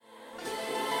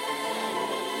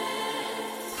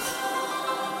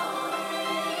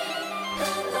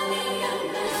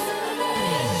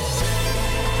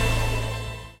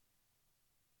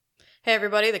Hey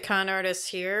everybody, the Con Artists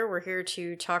here. We're here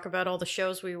to talk about all the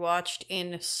shows we watched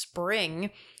in spring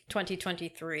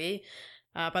 2023.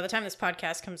 By the time this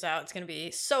podcast comes out, it's going to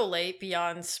be so late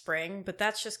beyond spring, but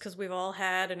that's just because we've all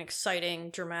had an exciting,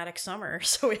 dramatic summer,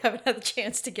 so we haven't had the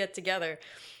chance to get together.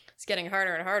 It's getting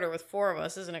harder and harder with four of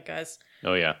us, isn't it, guys?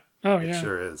 Oh, yeah. Oh, yeah. It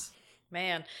sure is.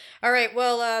 Man. All right,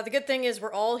 well, the good thing is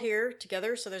we're all here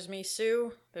together, so there's me,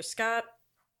 Sue, there's Scott,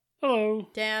 Hello.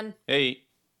 Dan, Hey.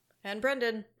 and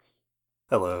Brendan.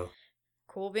 Hello.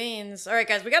 Cool beans. All right,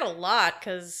 guys, we got a lot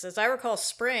because, as I recall,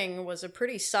 spring was a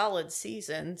pretty solid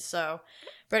season. So,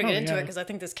 better get into it because I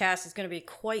think this cast is going to be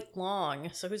quite long.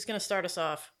 So, who's going to start us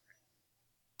off?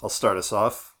 I'll start us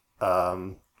off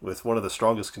with one of the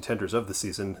strongest contenders of the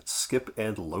season, Skip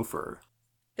and Loafer.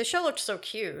 This show looked so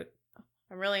cute.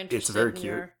 I'm really interested It's very in cute.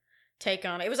 your take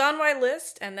on it. It was on my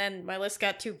list, and then my list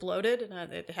got too bloated,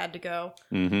 and it had to go.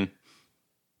 Mm-hmm.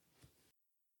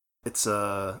 It's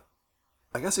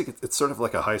I guess it's sort of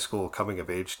like a high school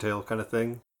coming-of-age tale kind of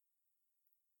thing.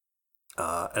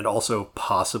 And also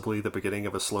possibly the beginning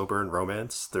of a slow burn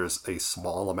romance. There's a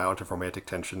small amount of romantic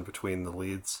tension between the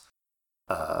leads.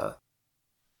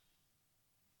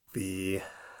 The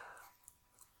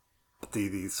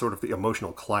sort of the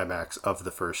emotional climax of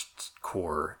the first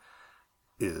core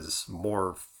is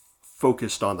more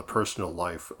focused on the personal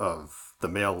life of the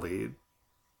male lead,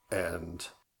 and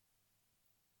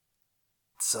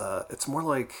it's more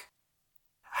like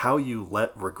how you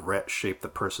let regret shape the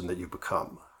person that you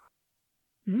become.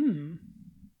 Due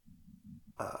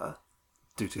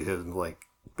to him, like,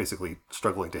 basically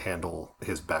struggling to handle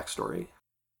his backstory.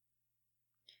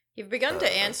 You've begun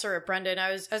to answer it, Brendan.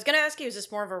 I was going to ask you, is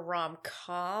this more of a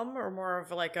rom-com or more of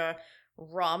like a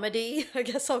romedy, I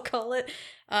guess I'll call it?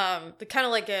 The kind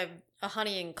of like a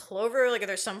Honey and Clover, like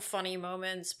there's some funny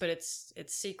moments, but it's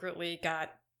secretly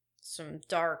got some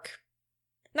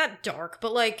not dark,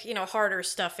 but like, you know, harder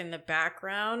stuff in the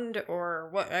background, or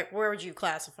where would you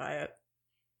classify it?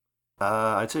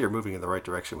 I'd say you're moving in the right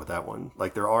direction with that one.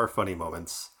 Like, there are funny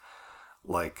moments.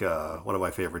 Like, one of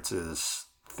my favorites is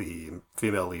the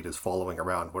female lead is following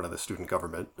around one of the student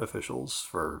government officials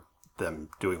for them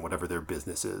doing whatever their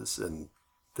business is, and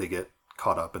they get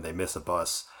caught up and they miss a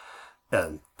bus,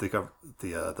 and the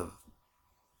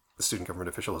student government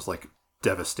official is like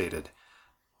devastated,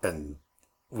 and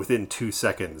within 2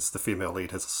 seconds the female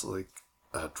lead has like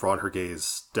drawn her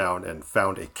gaze down and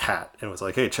found a cat and was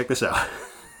like, "Hey, check this out."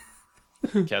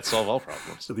 Cats solve all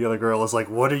problems. So the other girl is like,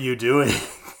 "What are you doing?"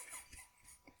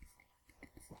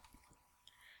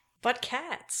 But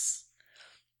cats.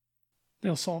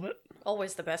 They'll solve it.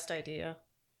 Always the best idea.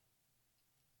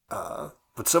 But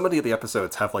so many of the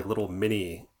episodes have like little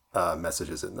mini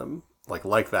messages in them,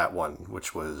 like that one,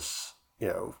 which was, you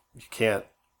know, you can't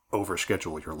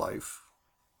overschedule your life,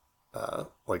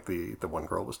 like the one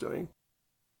girl was doing.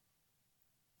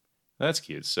 That's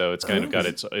cute. So it's kind of got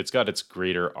its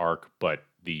greater arc, but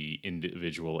the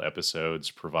individual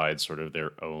episodes provide sort of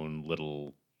their own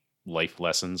little life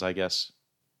lessons, I guess.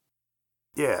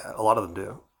 Yeah, a lot of them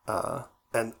do.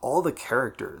 And all the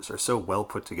characters are so well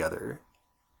put together,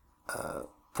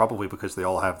 probably because they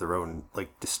all have their own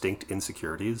like distinct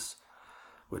insecurities,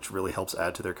 which really helps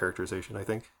add to their characterization, I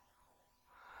think.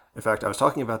 In fact, I was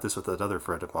talking about this with another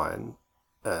friend of mine,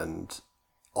 and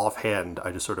offhand,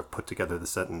 I just sort of put together the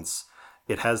sentence,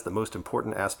 "It has the most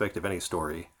important aspect of any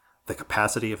story, the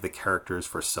capacity of the characters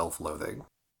for self-loathing."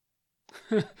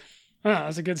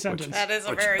 That's a good sentence. That is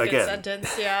a very good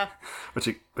sentence, yeah. Which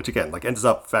again, like, ends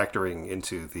up factoring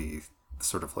into the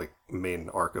sort of like main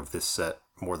arc of this set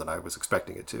more than I was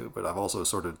expecting it to. But I've also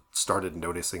sort of started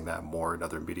noticing that more in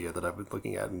other media that I've been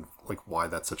looking at, and like why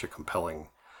that's such a compelling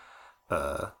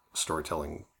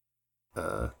storytelling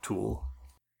tool.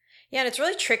 Yeah, and it's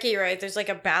really tricky, right? There's like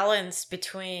a balance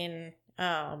between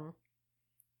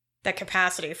that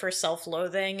capacity for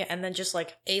self-loathing and then just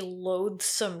like a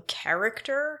loathsome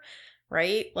character,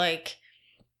 right? Like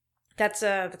that's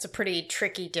a pretty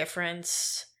tricky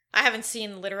difference. I haven't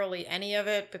seen literally any of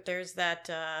it, but there's that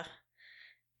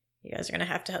you guys are gonna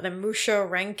have to have the Musha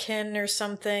Rankin or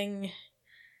something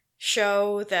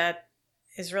show that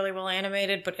is really well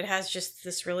animated, but it has just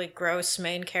this really gross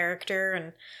main character, and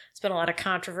there's been a lot of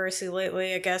controversy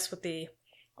lately, I guess, with the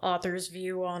author's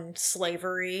view on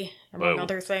slavery, among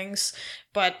other things.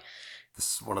 But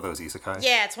this is one of those isekai.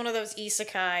 Yeah, it's one of those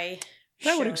isekai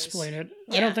That would explain it.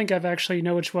 Yeah. I don't think I've actually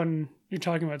know which one you're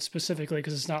talking about specifically,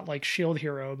 because it's not like Shield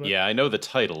Hero. But Yeah, I know the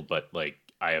title, but like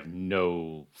I have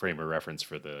no frame of reference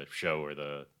for the show or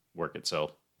the work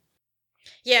itself.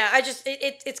 Yeah,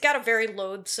 it's got a very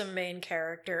loathsome main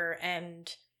character,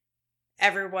 and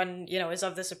everyone, you know, is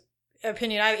of this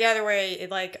opinion. Either way,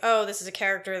 like, oh, this is a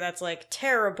character that's like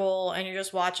terrible, and you're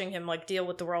just watching him like deal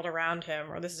with the world around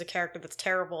him, or this is a character that's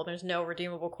terrible and there's no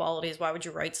redeemable qualities. Why would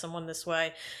you write someone this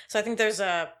way? So I think there's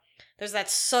that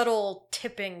subtle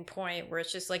tipping point where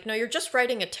it's just like, no, you're just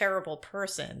writing a terrible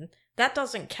person. That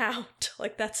doesn't count.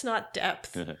 Like, that's not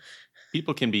depth.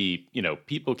 People can be,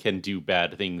 people can do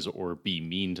bad things or be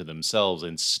mean to themselves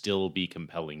and still be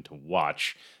compelling to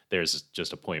watch. There's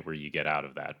just a point where you get out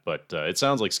of that. But it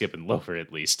sounds like Skip and Loafer,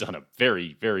 at least, on a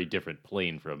very, very different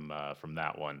plane from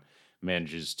that one,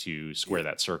 manages to square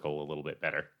that circle a little bit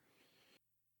better.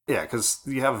 Yeah, because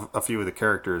you have a few of the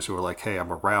characters who are like, hey,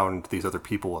 I'm around these other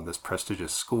people in this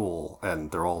prestigious school,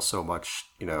 and they're all so much,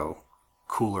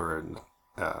 cooler and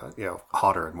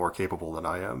hotter and more capable than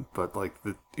I am. But like,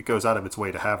 it goes out of its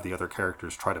way to have the other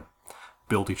characters try to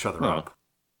build each other up.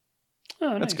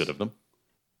 Oh, That's nice. good of them.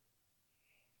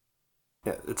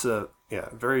 Yeah, it's a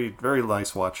very, very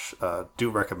nice watch.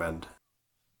 Do recommend.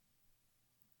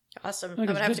 Awesome. Okay, I'm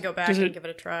gonna have to go back does and it- give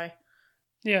it a try.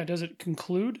 Yeah, does it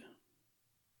conclude?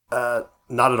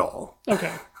 Not at all.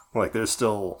 Okay. Like, there's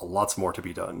still lots more to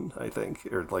be done, I think,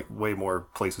 or like way more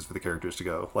places for the characters to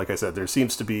go. Like I said, there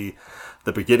seems to be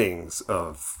the beginnings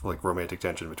of like romantic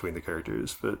tension between the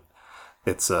characters, but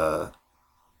it's The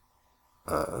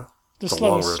it's a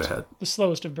long slowest, road ahead. the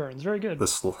slowest of burns. Very good.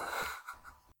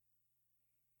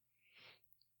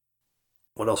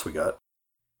 What else we got?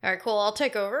 All right, cool. I'll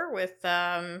take over with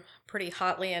pretty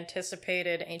hotly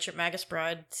anticipated Ancient Magus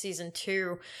Bride Season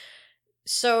 2.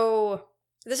 So,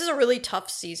 this is a really tough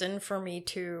season for me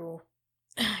to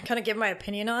kind of give my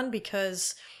opinion on,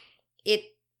 because it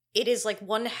is like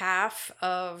one half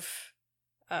of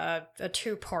a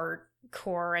two-part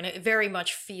core, and it very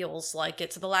much feels like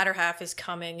it. So the latter half is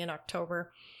coming in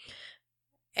October.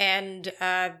 And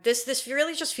this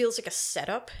really just feels like a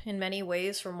setup in many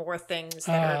ways for more things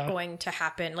that are going to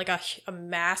happen, like a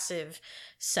massive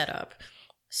setup.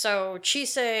 So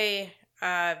Chisei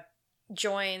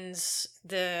joins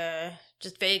the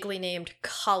just vaguely named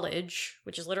college,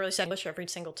 which is literally said in English every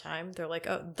single time. They're like,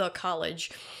 oh, the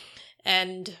college.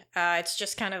 And it's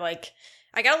just kind of like,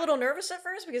 I got a little nervous at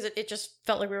first because it just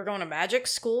felt like we were going to magic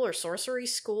school or sorcery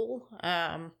school.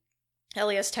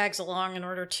 Elias tags along in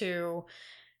order to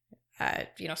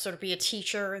sort of be a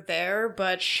teacher there,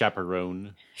 but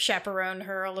Chaperone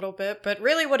her a little bit. But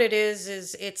really what it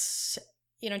is it's,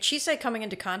 Chisei coming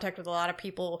into contact with a lot of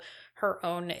people her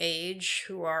own age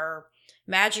who are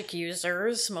magic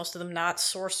users, most of them not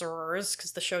sorcerers,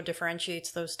 because the show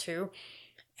differentiates those two.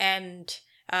 And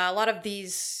a lot of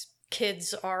these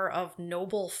kids are of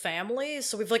noble families,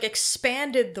 so we've like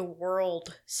expanded the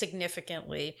world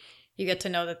significantly. You get to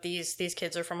know that these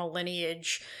kids are from a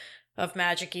lineage of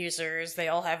magic users. They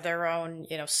all have their own,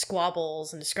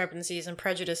 squabbles and discrepancies and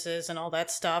prejudices and all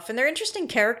that stuff. And they're interesting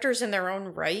characters in their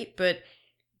own right, but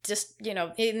just,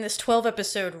 in this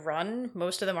 12-episode run,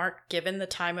 most of them aren't given the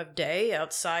time of day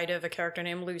outside of a character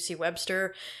named Lucy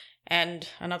Webster and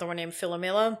another one named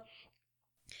Philomela.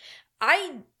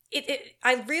 I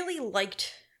really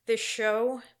liked this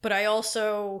show, but I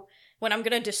also, when I'm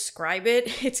going to describe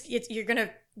it, it's you're going to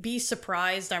be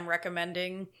surprised I'm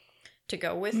recommending to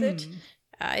go with it.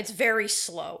 It's very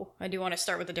slow. I do want to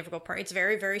start with the difficult part. It's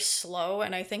very, very slow,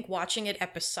 and I think watching it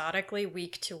episodically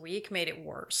week to week made it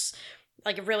worse.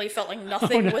 Like, it really felt like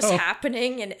nothing was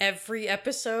happening in every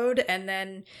episode, and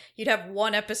then you'd have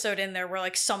one episode in there where,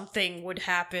 like, something would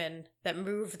happen that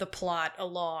moved the plot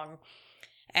along.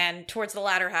 And towards the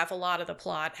latter half, a lot of the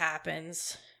plot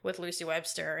happens with Lucy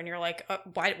Webster, and you're like,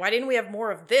 why didn't we have more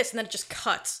of this? And then it just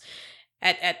cuts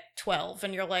at 12,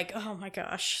 and you're like, oh my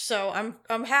gosh. So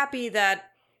I'm happy that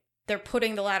they're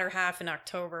putting the latter half in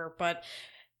October, but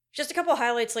just a couple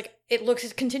highlights. Like,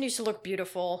 it continues to look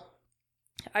beautiful.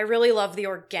 I really love the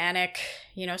organic,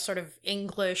 sort of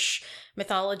English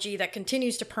mythology that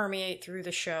continues to permeate through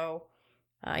the show.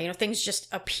 Things just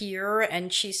appear and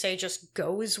Chisei just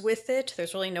goes with it.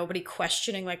 There's really nobody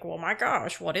questioning, like, oh my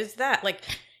gosh, what is that? Like,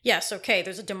 yes, okay,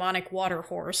 there's a demonic water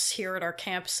horse here at our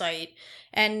campsite.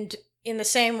 And in the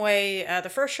same way the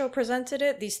first show presented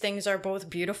it, these things are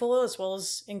both beautiful as well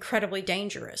as incredibly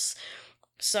dangerous.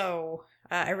 So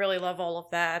I really love all of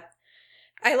that.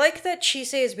 I like that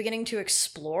Chisei is beginning to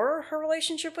explore her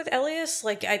relationship with Elias.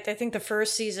 Like, I think the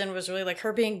first season was really like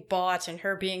her being bought and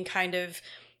her being kind of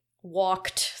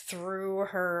walked through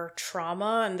her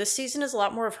trauma, and this season is a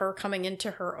lot more of her coming into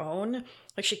her own.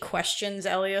 Like, she questions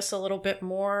Elias a little bit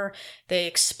more. They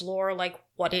explore like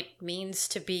what it means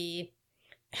to be,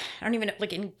 I don't even know,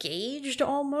 like, engaged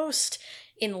almost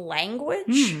in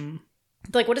language.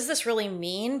 like, what does this really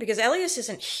mean? Because Elias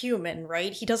isn't human,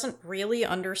 right? He doesn't really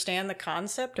understand the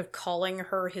concept of calling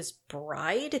her his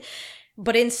bride.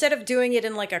 But instead of doing it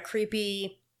in like a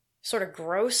creepy, sort of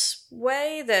gross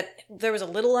way, that there was a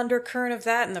little undercurrent of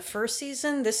that in the first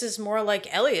season, this is more like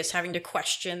Elias having to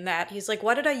question that. He's like,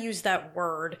 why did I use that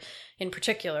word in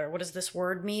particular? What does this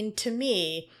word mean to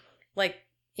me? Like,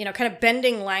 kind of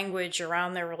bending language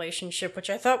around their relationship, which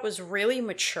I thought was really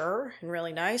mature and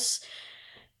really nice.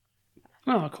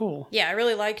 Oh, cool. Yeah, I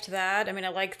really liked that. I mean, I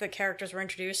like the characters we're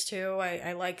introduced to.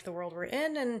 I like the world we're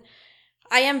in, and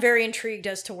I am very intrigued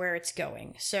as to where it's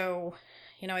going. So,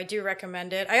 I do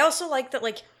recommend it. I also like that,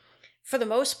 like, for the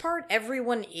most part,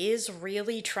 everyone is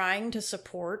really trying to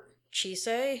support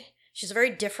Chise. She's a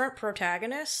very different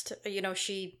protagonist.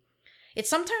 It's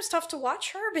sometimes tough to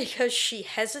watch her because she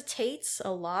hesitates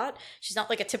a lot. She's not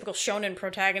like a typical shonen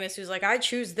protagonist who's like, I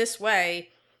choose this way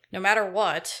no matter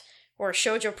what. Or a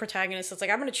shoujo protagonist that's like,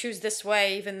 I'm going to choose this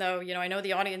way, even though, I know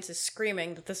the audience is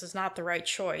screaming that this is not the right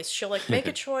choice. She'll like make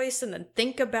a choice and then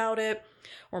think about it,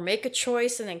 or make a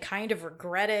choice and then kind of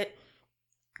regret it,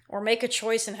 or make a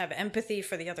choice and have empathy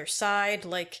for the other side.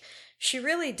 Like, she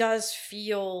really does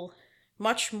feel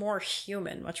much more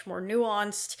human, much more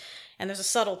nuanced, and there's a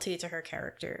subtlety to her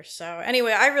character. So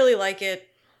anyway, I really like it.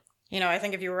 I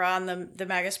think if you were on the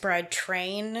Magus Bride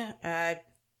train,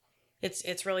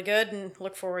 it's really good, and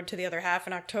look forward to the other half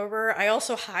in October. I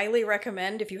also highly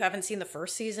recommend, if you haven't seen the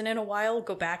first season in a while,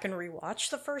 go back and rewatch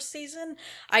the first season.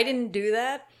 I didn't do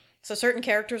that, so certain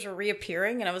characters were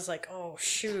reappearing, and I was like, oh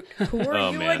shoot, who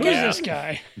are you man, again? Who's this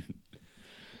guy?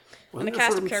 And the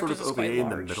cast of characters is quite large. In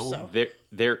the middle? So.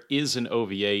 There is an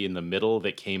OVA in the middle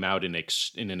that came out in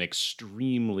an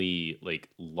extremely like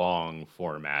long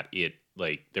format.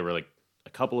 There were like a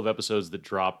couple of episodes that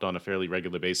dropped on a fairly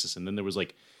regular basis, and then there was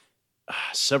like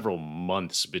several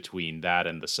months between that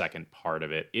and the second part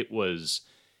of it. It was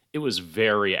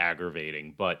very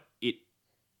aggravating, but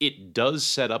it does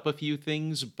set up a few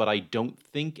things, but I don't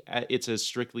think it's as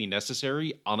strictly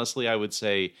necessary. Honestly, I would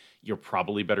say you're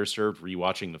probably better served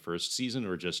rewatching the first season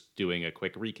or just doing a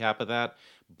quick recap of that,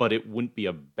 but it wouldn't be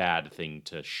a bad thing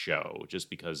to show just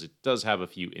because it does have a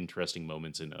few interesting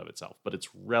moments in and of itself, but it's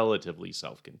relatively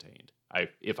self-contained,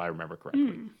 if I remember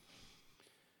correctly.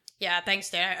 Yeah, thanks,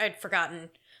 Dan. I'd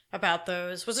forgotten about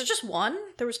those. Was it just one?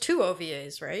 There was 2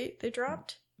 OVAs, right? They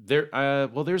dropped? There's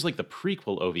like the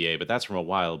prequel OVA, but that's from a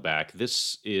while back.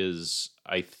 This is,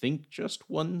 I think, just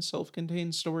one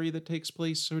self-contained story that takes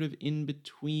place sort of in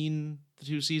between the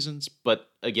 2 seasons. But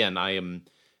again, I'm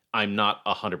not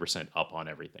 100% up on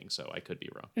everything, so I could be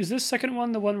wrong. Is this second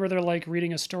one the one where they're like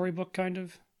reading a storybook, kind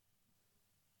of?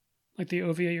 Like the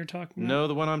OVA you're talking about? No,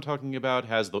 the one I'm talking about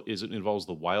it involves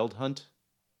the Wild Hunt.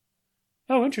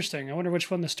 Oh, interesting. I wonder which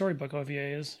one the storybook OVA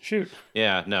is. Shoot.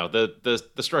 Yeah, no, the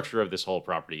structure of this whole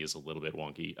property is a little bit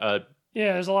wonky.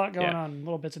 Yeah, there's a lot going on,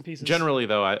 little bits and pieces. Generally,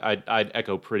 though, I'd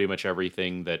echo pretty much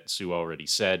everything that Sue already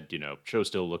said. Show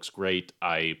still looks great.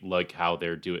 I like how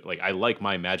they're doing. Like, I like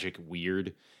my magic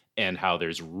weird, and how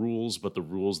there's rules, but the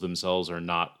rules themselves are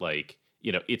not like,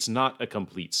 it's not a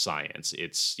complete science.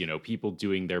 It's, people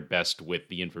doing their best with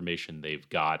the information they've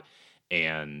got,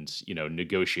 and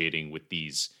negotiating with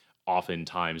these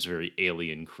oftentimes very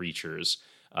alien creatures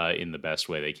in the best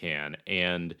way they can.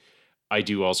 And I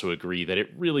do also agree that it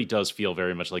really does feel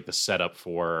very much like the setup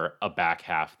for a back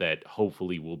half that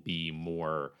hopefully will be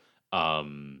more, a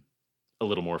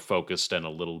little more focused and a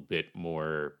little bit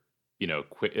more,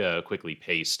 quickly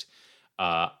paced.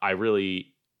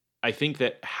 I think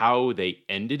that how they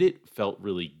ended it felt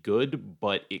really good,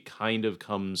 but it kind of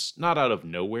comes not out of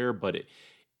nowhere, but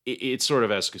it's sort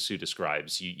of as Kasu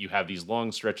describes. You have these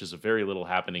long stretches of very little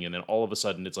happening, and then all of a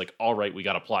sudden it's like, all right, we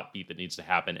got a plot beat that needs to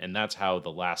happen, and that's how the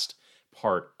last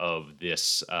part of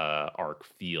this arc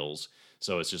feels.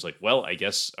 So it's just like, well, I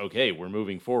guess, okay, we're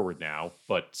moving forward now,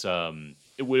 but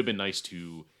it would have been nice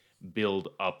to build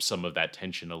up some of that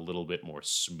tension a little bit more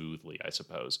smoothly, I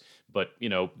suppose. But,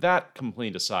 that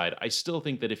complaint aside, I still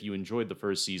think that if you enjoyed the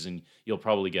first season, you'll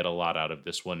probably get a lot out of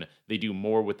this one. They do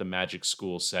more with the magic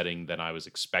school setting than I was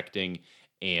expecting,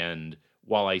 and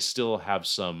while I still have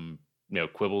some,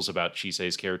 quibbles about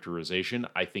Chise's characterization,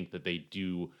 I think that they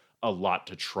do a lot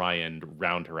to try and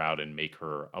round her out and make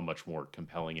her a much more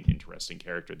compelling and interesting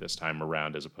character this time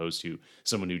around, as opposed to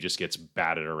someone who just gets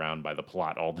batted around by the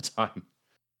plot all the time.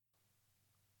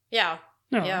 Yeah.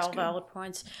 No, yeah, all good. valid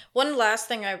points. One last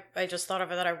thing I just thought of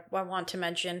that I want to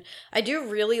mention. I do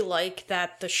really like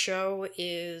that the show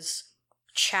is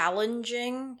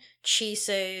challenging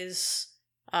Chise's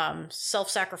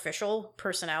self-sacrificial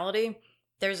personality.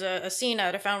 There's a scene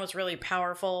that I found was really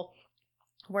powerful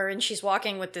wherein she's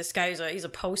walking with this guy he's a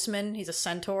postman, he's a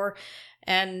centaur,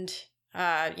 and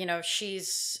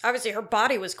she's obviously her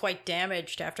body was quite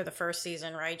damaged after the first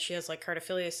season, right? She has like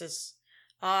Cardophilius's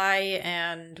eye,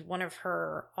 and one of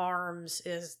her arms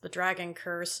is the dragon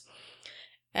curse.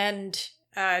 And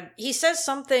he says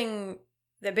something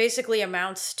that basically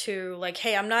amounts to like,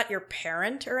 hey, I'm not your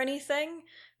parent or anything.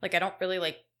 Like, I don't really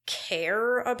like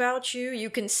care about you. You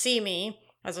can see me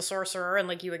as a sorcerer and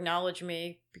like you acknowledge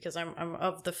me because I'm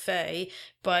of the Fae,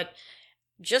 but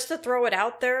just to throw it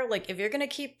out there, like if you're gonna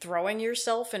keep throwing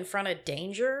yourself in front of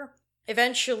danger,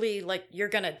 eventually like you're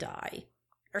gonna die.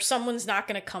 Or someone's not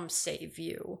gonna come save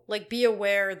you. Like, be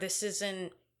aware this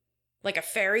isn't like a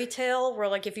fairy tale where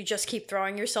like if you just keep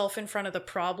throwing yourself in front of the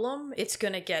problem, it's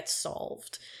gonna get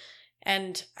solved.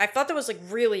 And I thought that was like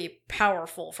really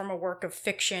powerful from a work of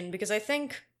fiction, because I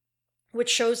think with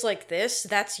shows like this,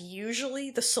 that's usually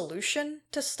the solution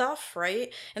to stuff,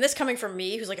 right? And this coming from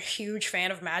me, who's like a huge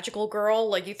fan of Magical Girl,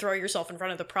 like you throw yourself in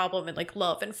front of the problem and like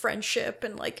love and friendship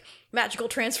and like magical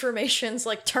transformations,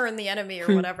 like turn the enemy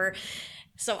or whatever.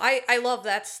 So I love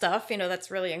that stuff, that's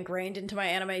really ingrained into my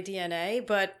anime DNA,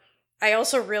 but I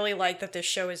also really like that this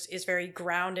show is very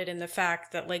grounded in the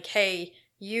fact that like, hey,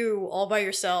 you all by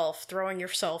yourself, throwing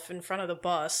yourself in front of the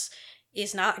bus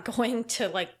is not going to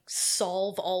like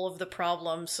solve all of the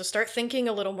problems. So start thinking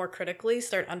a little more critically,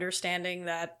 start understanding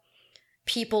that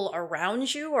people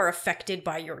around you are affected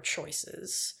by your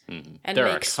choices. Mm-hmm. And there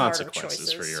make are smarter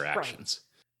consequences choices. for your actions.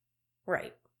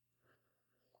 Right.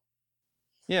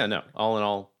 Yeah, no. All in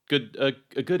all, good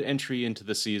a good entry into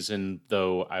the season,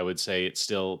 though I would say it's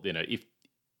still, if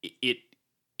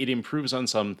it improves on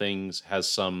some things, has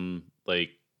some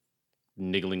like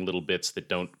niggling little bits that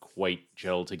don't quite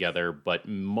gel together, but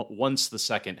once the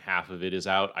second half of it is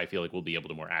out, I feel like we'll be able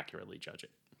to more accurately judge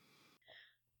it.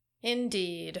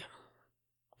 Indeed.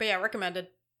 But yeah, recommended.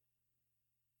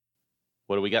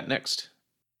 What do we got next?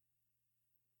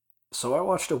 So I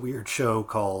watched a weird show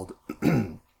called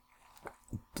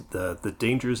the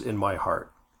Dangers in My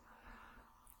Heart,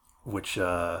 which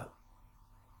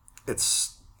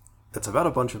it's about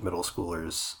a bunch of middle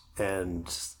schoolers, and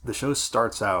the show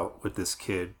starts out with this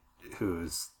kid who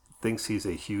thinks he's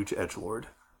a huge edgelord.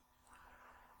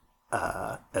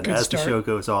 And Good as start. the show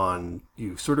goes on,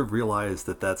 you sort of realize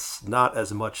that that's not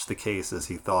as much the case as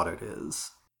he thought it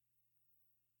is.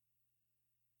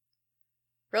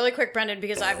 Really quick, Brendan,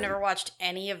 because I've never watched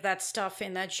any of that stuff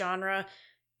in that genre.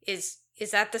 Is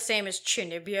that the same as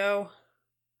Chunibyo?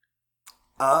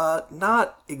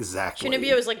 Not exactly.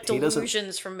 Chunibyo is like He doesn't-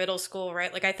 delusions from middle school,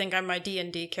 right? Like I think I'm my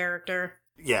D&D character.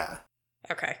 Yeah.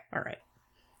 Okay, all right.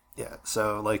 Yeah,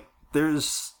 so like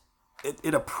there's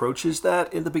it approaches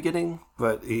that in the beginning,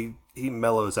 but he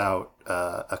mellows out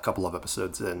a couple of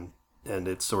episodes in, and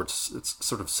it sort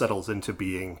of settles into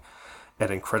being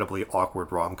an incredibly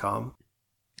awkward rom-com.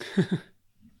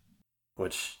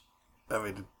 Which, I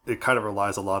mean, it kind of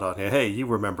relies a lot on, hey, you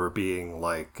remember being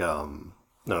like, I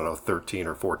don't know, 13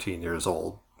 or 14 years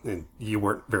old, and you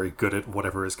weren't very good at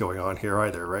whatever is going on here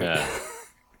either, right? Yeah.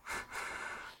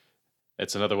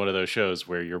 It's another one of those shows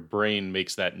where your brain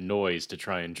makes that noise to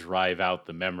try and drive out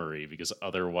the memory, because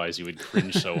otherwise you would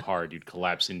cringe so hard you'd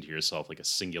collapse into yourself like a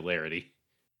singularity.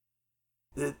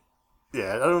 Yeah,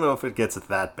 I don't know if it gets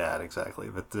that bad exactly,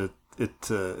 but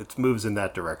it moves in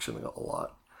that direction a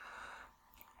lot.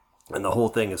 And the whole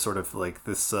thing is sort of like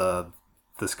this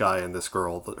guy and this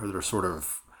girl that are sort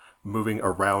of moving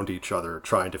around each other,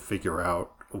 trying to figure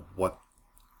out what,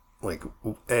 like,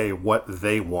 A, what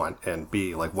they want, and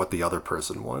B, like, what the other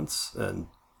person wants. And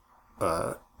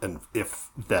if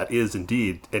that is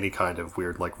indeed any kind of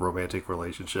weird, like, romantic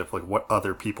relationship, like, what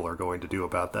other people are going to do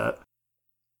about that.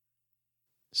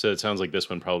 So it sounds like this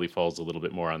one probably falls a little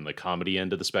bit more on the comedy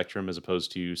end of the spectrum as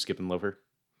opposed to Skip and Loafer.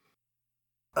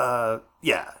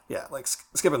 Yeah. Like,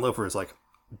 Skip and Loafer is, like,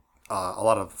 a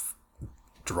lot of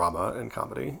drama and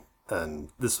comedy. And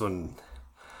this one,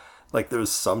 like,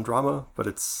 there's some drama, but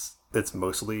it's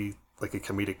mostly, like, a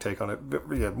comedic take on it. But,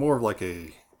 yeah, more of, like,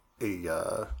 a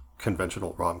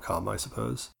conventional rom-com, I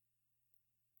suppose.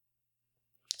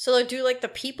 So like, do like the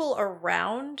people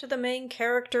around the main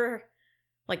character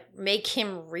like make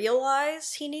him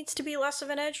realize he needs to be less of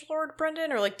an edgelord,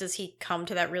 Brendan? Or like does he come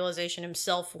to that realization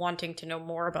himself wanting to know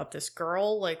more about this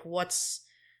girl? Like what's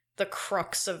the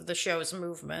crux of the show's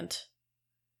movement?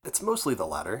 It's mostly the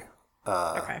latter.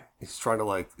 Okay. He's trying to,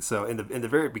 like, so in the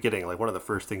very beginning, like, one of the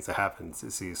first things that happens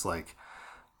is he's like,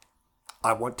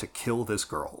 I want to kill this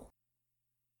girl.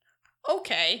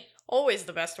 Okay. Always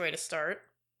the best way to start.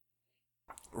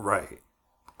 Right.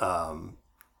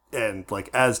 And like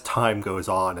as time goes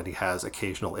on and he has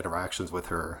occasional interactions with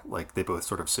her, like they both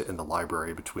sort of sit in the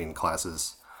library between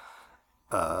classes,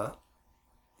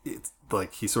 it's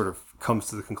like he sort of comes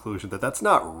to the conclusion that that's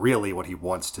not really what he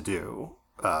wants to do.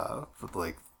 But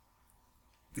like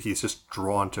he's just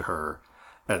drawn to her,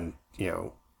 and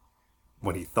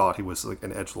when he thought he was like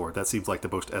an edgelord, that seems like the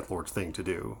most edgelord thing to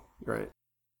do, right?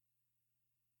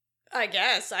 I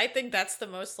guess. I think that's the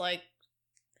most, like,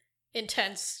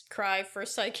 intense cry for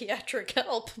psychiatric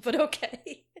help, but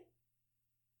okay.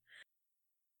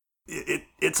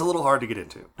 It's a little hard to get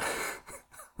into.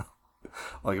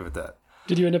 I'll give it that.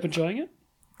 Did you end up enjoying it?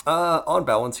 On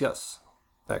balance, yes.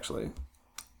 Actually,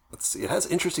 let's see. It has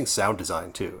interesting sound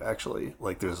design too. Actually,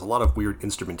 like there's a lot of weird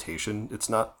instrumentation. It's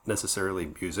not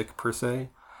necessarily music per se,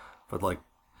 but like,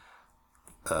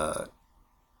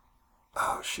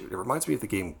 oh shoot, it reminds me of the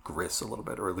game Gris a little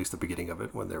bit, or at least the beginning of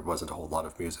it when there wasn't a whole lot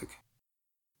of music.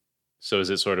 So is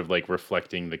it sort of like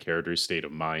reflecting the character's state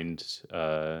of mind,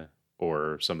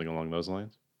 or something along those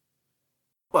lines?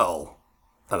 Well,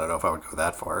 I don't know if I would go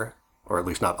that far, or at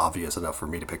least not obvious enough for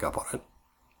me to pick up on it.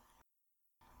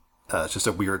 It's just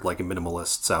a weird, like, a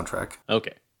minimalist soundtrack.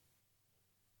 Okay.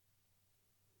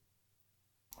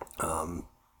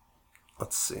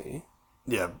 Let's see.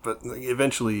 Yeah, but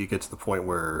eventually you get to the point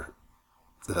where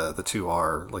the two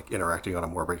are like interacting on a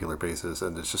more regular basis,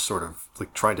 and it's just sort of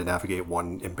like trying to navigate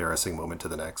one embarrassing moment to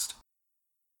the next.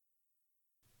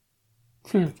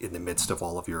 Like, in the midst of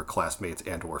all of your classmates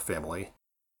and or family.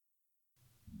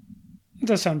 It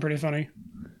does sound pretty funny.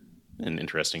 An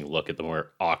interesting look at the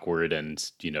more awkward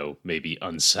and, maybe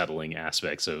unsettling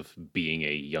aspects of being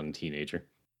a young teenager.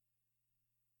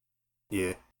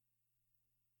 Yeah.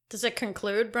 Does it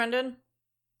conclude, Brendan?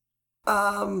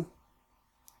 Not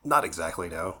exactly,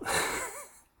 no.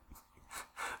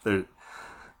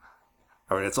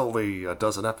 It's only a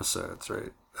dozen episodes,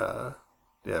 right?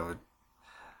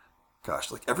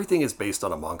 Gosh, like everything is based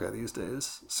on a manga these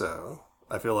days, so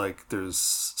I feel like there's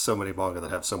so many manga that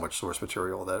have so much source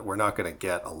material that we're not going to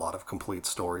get a lot of complete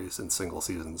stories in single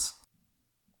seasons.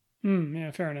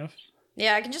 Yeah, fair enough.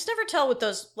 Yeah, I can just never tell with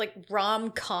those, like,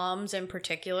 rom-coms in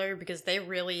particular, because they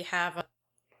really have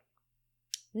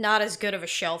not as good of a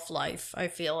shelf life, I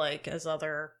feel like, as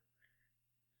other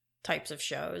types of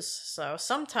shows. So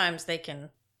sometimes they can,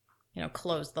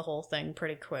 close the whole thing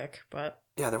pretty quick, but...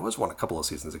 Yeah, there was one a couple of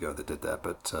seasons ago that did that,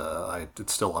 but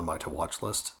it's still on my to-watch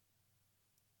list.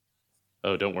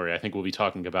 Oh, don't worry. I think we'll be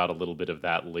talking about a little bit of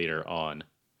that later on.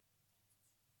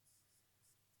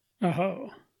 Oh.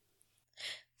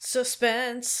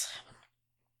 Suspense.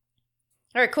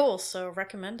 All right, cool. So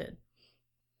recommended.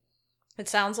 It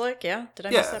sounds like, yeah. Did I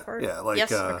miss that part? Yeah, like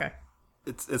yes. Okay.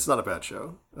 It's not a bad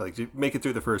show. Like you make it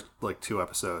through the first like 2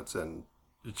 episodes, and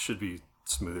it should be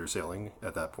smoother sailing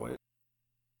at that point.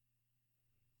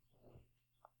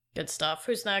 Good stuff.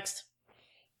 Who's next?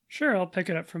 Sure, I'll pick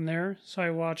it up from there. So I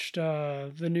watched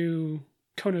the new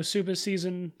Konosuba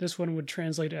season. This one would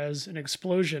translate as an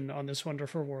explosion on this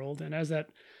wonderful world, and as that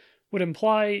would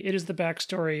imply, it is the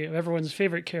backstory of everyone's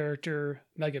favorite character,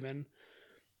 Megumin,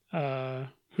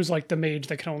 who's like the mage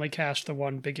that can only cast the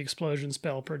one big explosion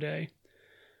spell per day.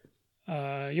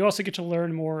 You also get to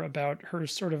learn more about her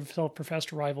sort of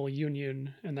self-professed rival,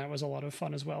 Union, and that was a lot of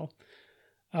fun as well.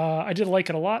 I did like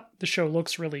it a lot. The show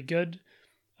looks really good.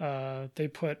 They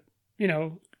put,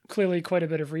 clearly quite a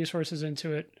bit of resources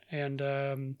into it,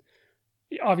 and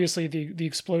obviously the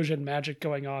explosion magic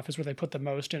going off is where they put the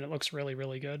most, and it looks really,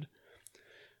 really good.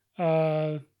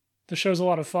 The show's a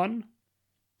lot of fun.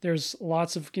 There's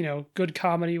lots of, good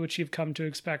comedy, which you've come to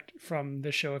expect from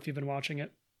this show if you've been watching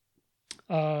it.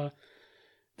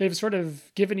 They've sort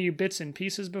of given you bits and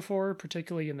pieces before,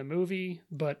 particularly in the movie,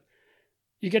 but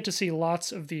you get to see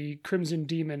lots of the Crimson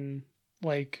Demon,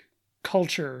 like,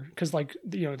 culture, because, like,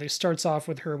 they starts off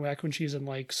with her back when she's in,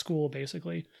 like, school,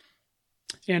 basically.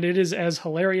 And it is as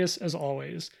hilarious as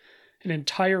always. An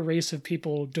entire race of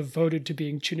people devoted to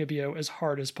being Chunibyo as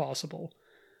hard as possible.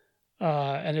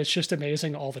 And it's just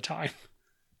amazing all the time.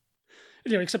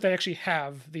 Except they actually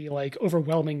have the, like,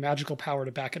 overwhelming magical power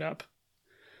to back it up.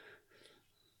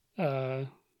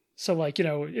 So, like,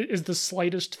 is the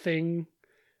slightest thing,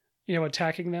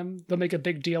 attacking them, they'll make a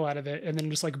big deal out of it and then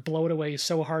just, like, blow it away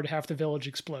so hard half the village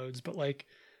explodes. But, like,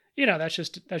 that's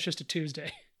just a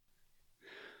Tuesday.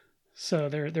 So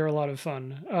they're a lot of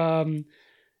fun.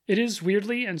 It is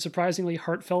weirdly and surprisingly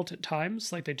heartfelt at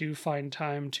times. Like, they do find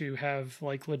time to have,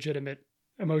 like, legitimate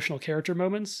emotional character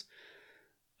moments,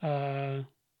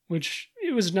 which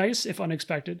it was nice if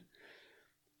unexpected.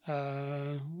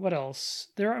 What else?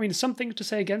 Something to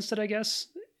say against it, I guess.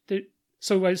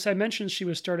 So as I mentioned, she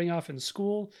was starting off in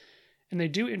school, and they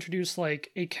do introduce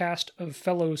like a cast of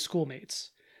fellow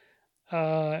schoolmates.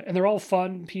 And they're all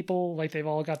fun people, like they've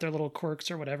all got their little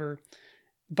quirks or whatever.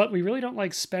 But we really don't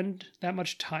like spend that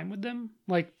much time with them.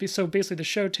 Like, so basically the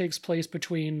show takes place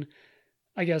between,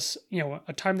 I guess,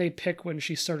 a time they pick when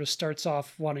she sort of starts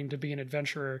off wanting to be an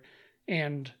adventurer.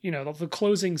 And, the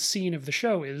closing scene of the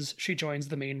show is she joins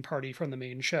the main party from the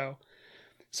main show.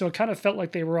 So it kind of felt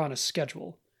like they were on a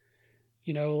schedule.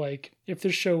 Like if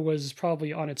this show was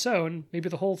probably on its own, maybe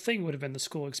the whole thing would have been the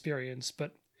school experience.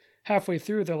 But halfway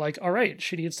through, they're like, all right,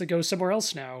 she needs to go somewhere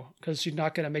else now because she's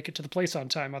not going to make it to the place on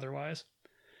time otherwise.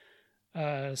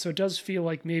 So it does feel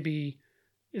like maybe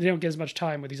they don't get as much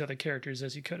time with these other characters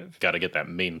as you could have. Got to get that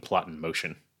main plot in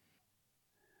motion.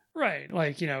 Right,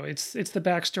 like it's the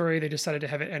backstory. They decided to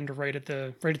have it end right at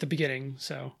the beginning,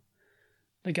 so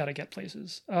they got to get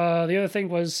places. The other thing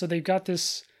was, so they've got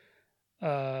this.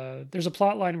 There's a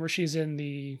plot line where she's in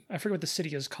I forget what the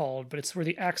city is called, but it's where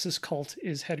the Axis cult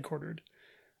is headquartered.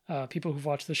 People who've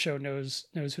watched the show knows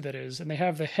who that is, and they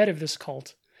have the head of this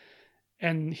cult.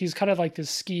 And he's kind of like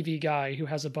this skeevy guy who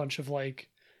has a bunch of like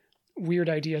weird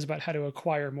ideas about how to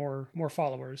acquire more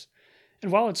followers.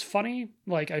 And while it's funny,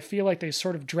 like I feel like they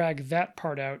sort of drag that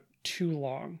part out too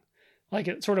long. Like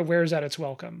it sort of wears out its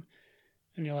welcome.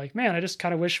 And you're like, man, I just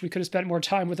kind of wish we could have spent more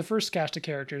time with the first cast of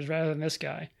characters rather than this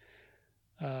guy.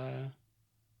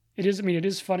 It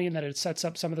is funny in that it sets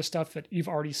up some of the stuff that you've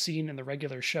already seen in the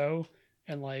regular show.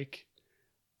 And like,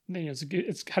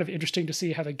 it's kind of interesting to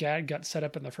see how the gag got set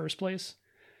up in the first place.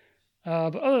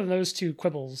 But other than those two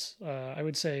quibbles, I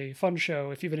would say fun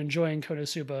show. If you've been enjoying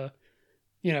Konosuba,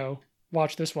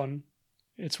 watch this one.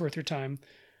 It's worth your time.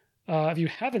 If you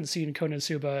haven't seen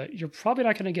Konosuba, you're probably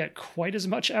not going to get quite as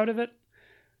much out of it.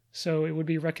 So it would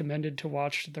be recommended to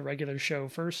watch the regular show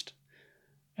first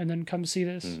and then come see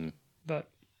this. Mm-hmm. But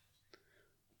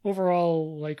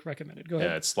overall, like, recommended. Go ahead.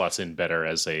 Yeah, it slots in better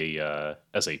as a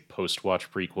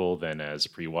post-watch prequel than as a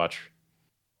pre-watch.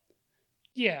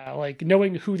 Yeah, like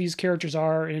knowing who these characters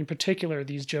are, and in particular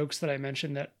these jokes that I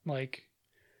mentioned that like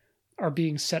are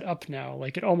being set up now.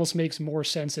 Like it almost makes more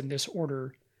sense in this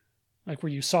order, like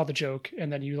where you saw the joke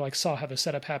and then you like saw how the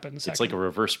setup happens. It's like a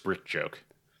reverse Brit joke.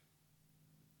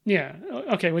 Yeah.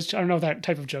 Okay. Which I don't know that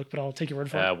type of joke, but I'll take your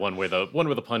word for it. One where the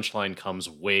punchline comes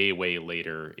way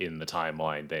later in the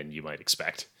timeline than you might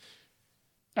expect.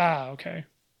 Ah. Okay.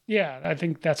 Yeah, I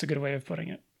think that's a good way of putting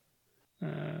it.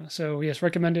 So yes,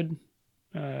 recommended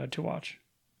to watch.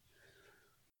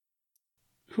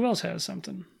 Who else has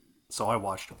something? So I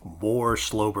watched more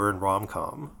slow burn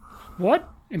rom-com. What?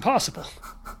 Impossible.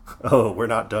 Oh, we're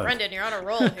not done. Brendan, you're on a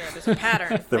roll here. There's a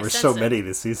pattern. There were so many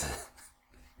this season.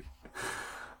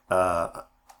 I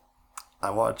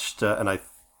watched, and I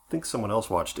think someone else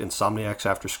watched, Insomniacs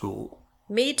After School.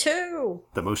 Me too.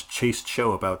 The most chaste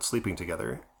show about sleeping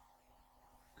together.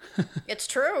 It's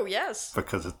true, yes.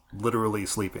 Because it's literally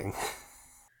sleeping.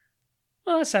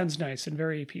 Well, that sounds nice and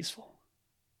very peaceful.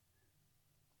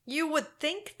 You would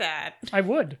think that. I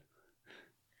would.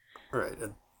 Right.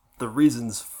 The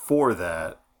reasons for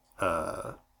that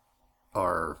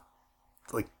are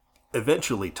like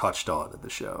eventually touched on in the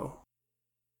show.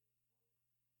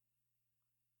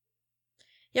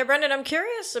 Yeah, Brendan, I'm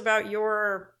curious about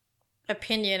your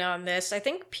opinion on this. I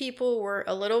think people were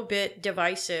a little bit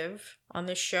divisive on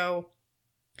this show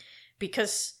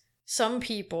because some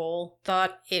people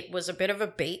thought it was a bit of a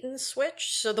bait and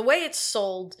switch. So the way it's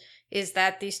sold is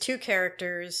that these two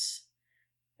characters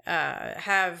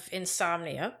have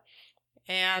insomnia,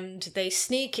 and they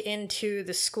sneak into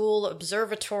the school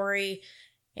observatory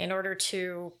in order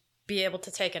to be able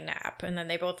to take a nap, and then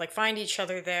they both like find each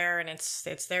other there, and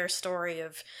it's their story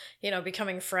of,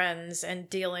 becoming friends and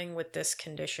dealing with this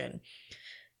condition.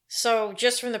 So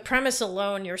just from the premise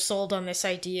alone, you're sold on this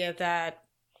idea that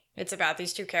it's about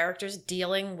these two characters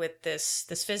dealing with this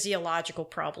physiological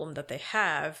problem that they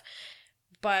have.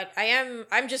 But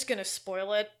I'm just gonna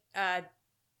spoil it.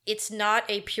 It's not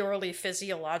a purely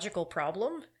physiological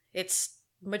problem. It's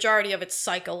majority of it's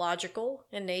psychological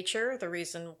in nature, the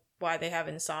reason why they have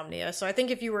insomnia. So I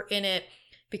think if you were in it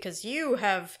because you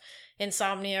have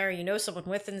insomnia, or you know someone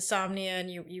with insomnia, and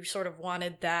you sort of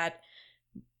wanted that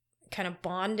kind of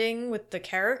bonding with the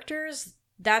characters,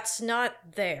 that's not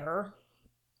there.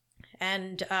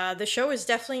 And the show is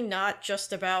definitely not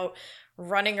just about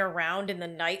running around in the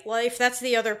nightlife. That's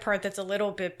the other part that's a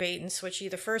little bit bait and switchy.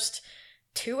 The first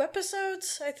 2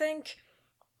 episodes, I think,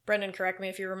 Brendan, correct me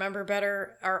if you remember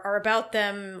better, are about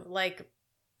them like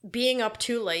being up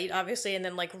too late, obviously, and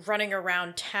then like running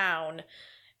around town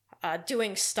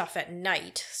doing stuff at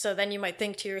night. So then you might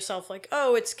think to yourself like,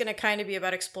 oh, it's going to kind of be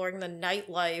about exploring the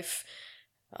nightlife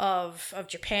of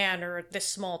Japan or this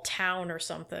small town or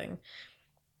something.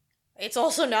 It's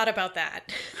also not about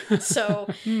that. So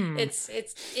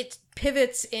it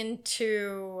pivots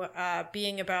into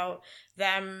being about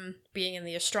them being in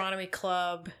the astronomy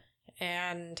club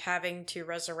and having to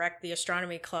resurrect the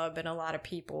astronomy club and a lot of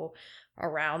people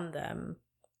around them.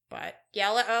 But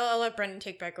yeah, I'll let Brendan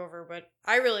take back over, but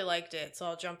I really liked it, so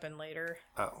I'll jump in later.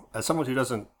 Oh, as someone who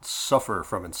doesn't suffer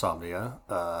from insomnia,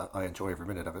 I enjoy every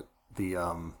minute of it.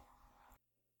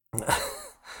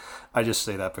 I just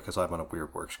say that because I'm on a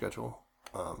weird work schedule.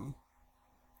 I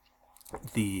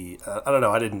don't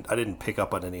know. I didn't pick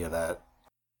up on any of that.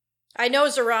 I know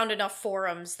it's around enough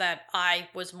forums that I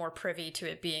was more privy to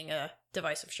it being a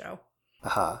divisive show.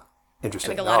 Aha,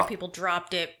 interesting. I think a lot of people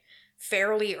dropped it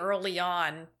fairly early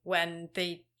on when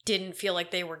they didn't feel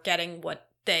like they were getting what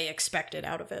they expected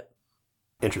out of it.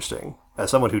 Interesting. As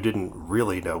someone who didn't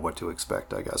really know what to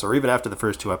expect, I guess, or even after the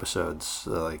first 2 episodes,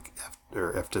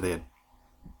 after they had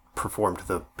performed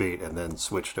the bait and then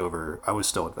switched over, I was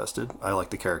still invested. I like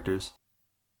the characters.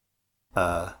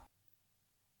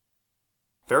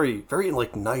 Very, very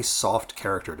like nice, soft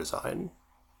character design.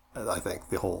 I think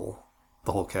the whole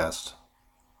cast.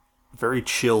 Very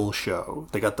chill show.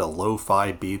 They got the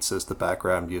lo-fi beats as the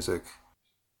background music.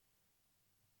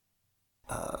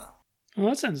 Well,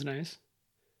 that sounds nice.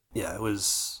 Yeah, it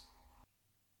was.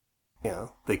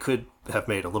 They could have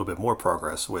made a little bit more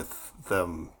progress with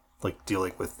them, like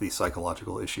dealing with the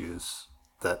psychological issues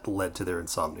that led to their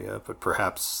insomnia. But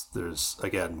perhaps there's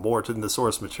again more to the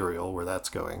source material where that's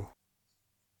going.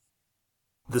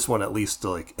 This one at least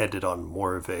like ended on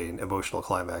more of an emotional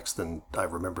climax than I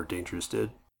remember Dangerous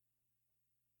did.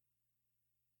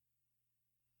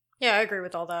 Yeah, I agree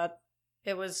with all that.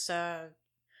 It was a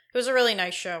really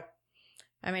nice show.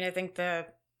 I mean, I think the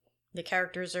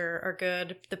characters are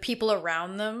good. The people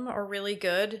around them are really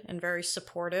good and very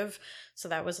supportive, so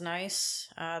that was nice.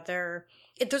 There's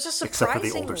a surprising... Except for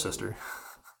the older sister.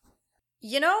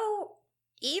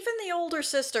 Even the older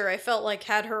sister, I felt like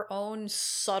had her own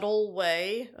subtle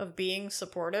way of being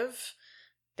supportive.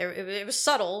 It was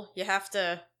subtle. You have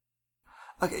to...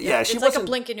 Okay, yeah, it's like a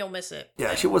blink and you'll miss it.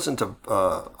 Yeah, she wasn't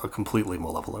a completely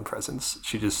malevolent presence.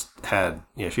 She just had...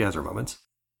 she has her moments.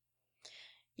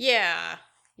 Yeah.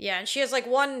 Yeah, and she has like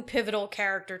one pivotal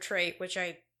character trait, which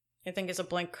I think is a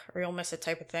blink or you'll miss it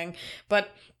type of thing. But,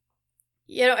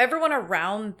 everyone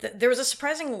around... there was a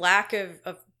surprising lack of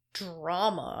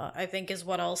drama, I think is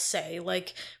what I'll say.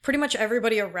 Like, pretty much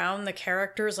everybody around the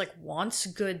characters, like, wants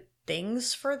good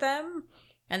things for them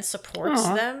and supports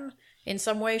them in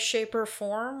some way, shape, or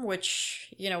form,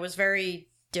 which, was very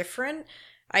different.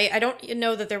 I don't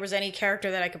know that there was any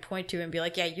character that I could point to and be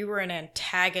like, yeah, you were an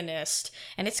antagonist.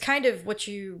 And it's kind of what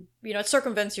it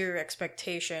circumvents your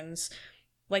expectations.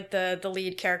 Like the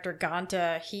lead character,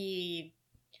 Ganta, he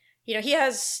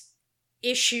has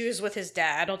issues with his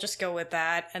dad. I'll just go with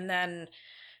that. And then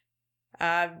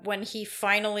when he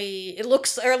finally, it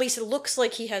looks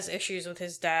like he has issues with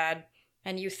his dad.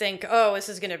 And you think, oh, this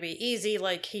is going to be easy.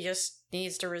 Like, he just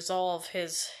needs to resolve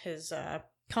his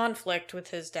conflict with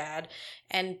his dad.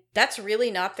 And that's really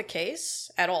not the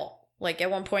case at all. Like, at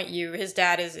one point, his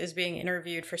dad is being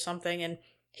interviewed for something, and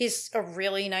he's a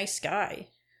really nice guy.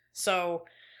 So,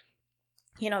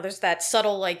 there's that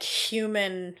subtle, like,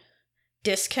 human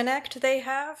disconnect they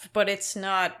have, but it's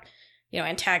not,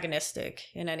 antagonistic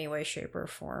in any way, shape, or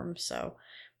form. So...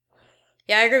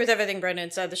 yeah, I agree with everything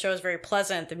Brendan said. The show is very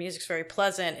pleasant. The music's very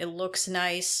pleasant. It looks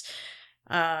nice.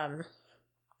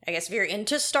 I guess if you're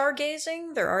into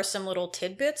stargazing, there are some little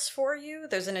tidbits for you.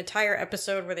 There's an entire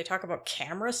episode where they talk about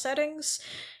camera settings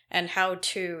and how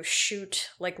to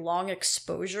shoot like long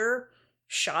exposure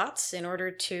shots in order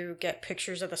to get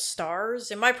pictures of the stars.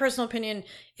 In my personal opinion,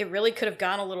 it really could have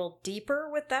gone a little deeper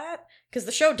with that, because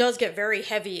the show does get very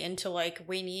heavy into like,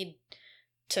 we need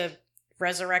to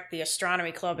resurrect the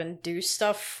astronomy club and do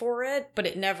stuff for it, but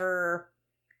it never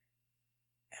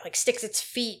like sticks its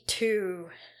feet too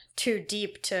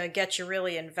deep to get you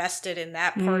really invested in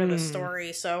that part of the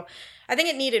story. So I think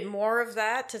it needed more of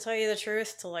that, to tell you the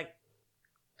truth, to like,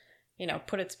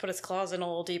 put its claws in a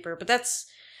little deeper. But that's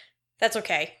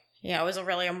okay. It was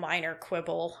a minor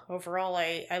quibble. Overall,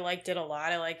 I liked it a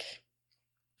lot.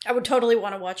 I would totally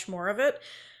want to watch more of it.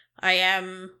 I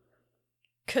am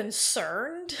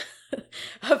concerned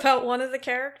about one of the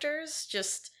characters.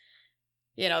 Just,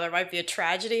 there might be a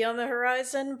tragedy on the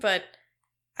horizon, but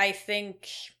I think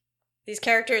these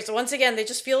characters, once again, they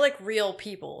just feel like real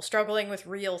people struggling with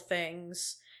real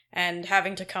things and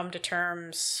having to come to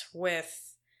terms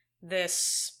with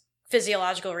this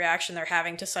physiological reaction they're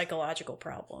having to psychological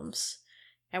problems.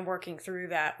 and working through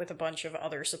that with a bunch of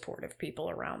other supportive people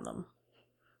around them.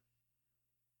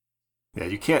 Yeah,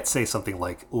 you can't say something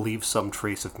like "leave some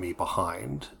trace of me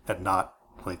behind" and not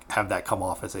like have that come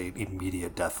off as a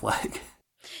immediate death flag.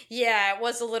 Yeah, it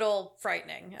was a little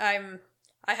frightening.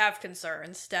 I have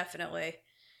concerns, definitely.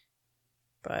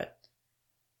 But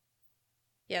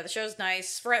yeah, the show's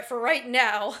nice. For right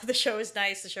now, the show is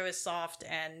nice, the show is soft,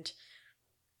 and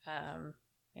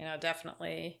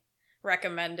definitely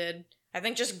recommended. I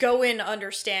think just go in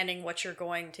understanding what you're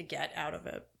going to get out of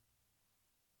it.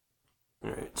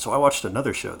 All right, so I watched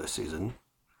another show this season.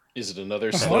 Is it another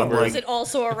Uh-huh. slow burn? Is it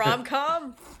also a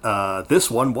rom-com?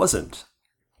 This one wasn't.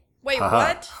 Wait, Haha.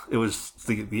 what? It was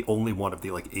the only one of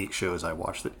the 8 shows I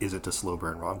watched that isn't a slow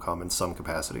burn rom-com in some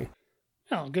capacity.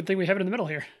 Oh, good thing we have it in the middle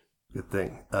here. Good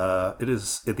thing.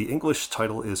 The English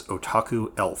title is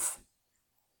Otaku Elf,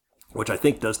 which I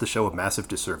think does the show a massive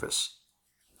disservice.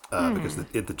 Because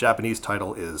the Japanese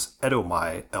title is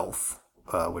Edomai Elf,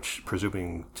 which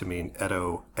presuming to mean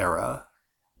Edo era,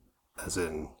 as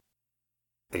in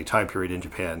a time period in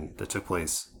Japan that took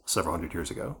place several hundred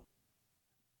years ago.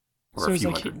 Or So a is few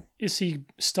like hundred. is he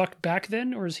stuck back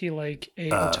then, or is he like a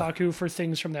otaku for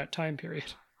things from that time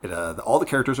period? All the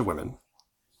characters are women.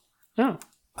 Oh,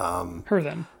 her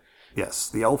then. Yes,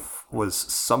 the elf was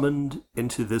summoned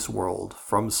into this world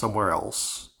from somewhere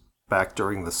else back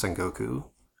during the Sengoku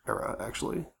era,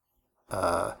 actually,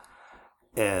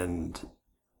 and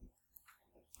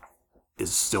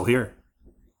is still here.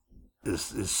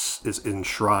 Is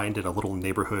enshrined in a little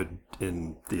neighborhood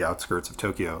in the outskirts of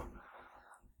Tokyo,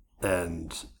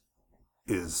 and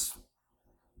is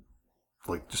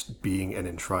like just being an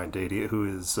enshrined deity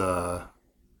who is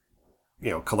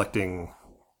collecting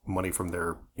money from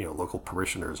their local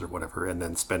parishioners or whatever, and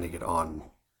then spending it on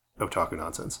otaku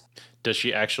nonsense. Does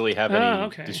she actually have any?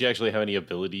 Okay. Does she actually have any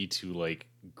ability to like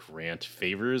grant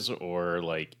favors or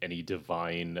like any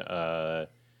divine, or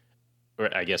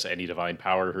I guess any divine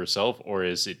power herself, or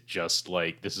is it just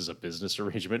like this is a business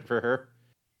arrangement for her?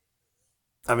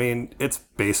 I mean, it's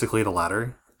basically the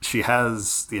latter. She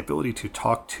has the ability to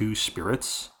talk to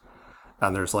spirits,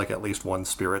 and there's like at least one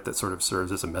spirit that sort of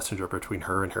serves as a messenger between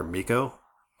her and her Miko,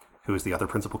 who is the other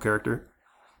principal character.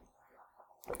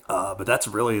 But that's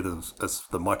really as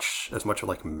much of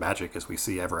like magic as we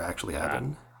see ever actually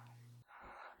happen.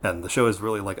 And the show is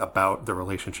really like about the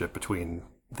relationship between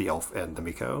the elf and the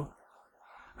Miko,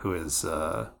 who is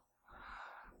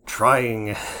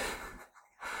trying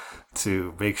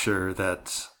to make sure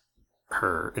that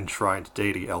her enshrined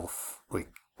deity elf like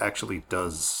actually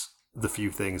does the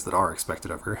few things that are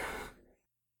expected of her.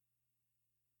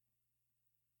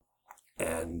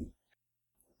 And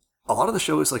a lot of the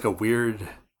show is like a weird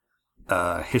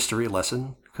history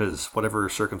lesson, because whatever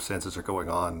circumstances are going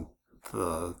on,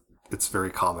 it's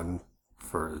very common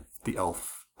for the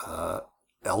elf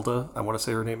Elda, I want to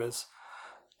say her name is,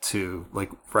 to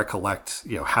like recollect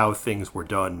how things were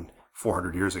done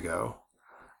 400 years ago,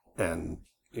 and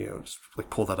just like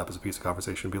pull that up as a piece of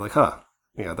conversation and be like,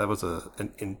 that was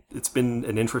it's been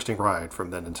an interesting ride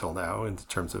from then until now in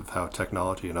terms of how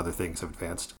technology and other things have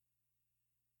advanced.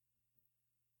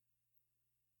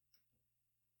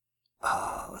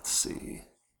 Let's see.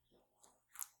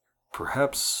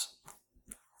 Perhaps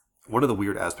one of the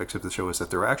weird aspects of the show is that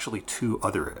there are actually 2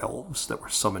 other elves that were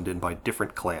summoned in by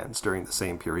different clans during the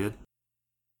same period.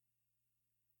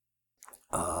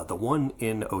 The one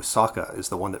in Osaka is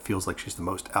the one that feels like she's the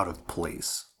most out of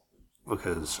place,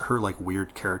 because her like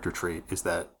weird character trait is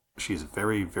that she's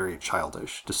very, very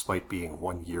childish, despite being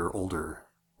 1 year older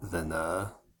than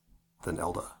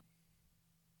Elda.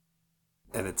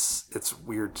 And it's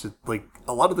weird to like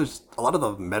a lot of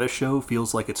the meta show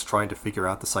feels like it's trying to figure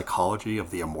out the psychology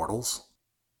of the immortals.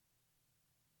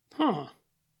 Huh.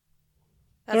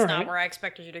 That's All not right. where I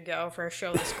expected you to go for a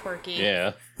show this quirky.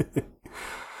 Yeah.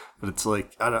 But it's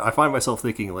like, I find myself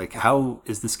thinking, like, how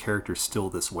is this character still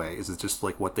this way? Is it just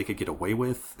like what they could get away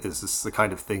with? Is this the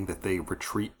kind of thing that they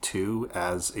retreat to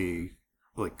as a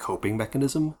like coping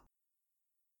mechanism?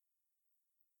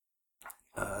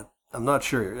 I'm not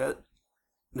sure.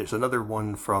 There's another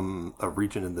one from a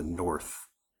region in the north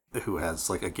who has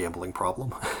like a gambling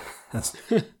problem. And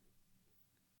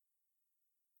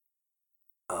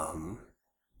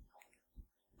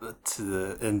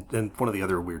one of the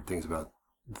other weird things about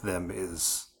them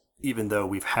is, even though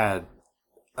we've had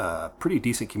pretty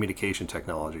decent communication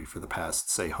technology for the past,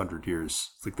 say, 100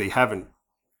 years, like they haven't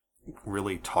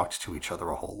really talked to each other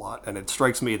a whole lot. And it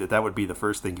strikes me that that would be the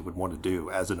first thing you would want to do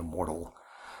as an immortal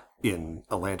in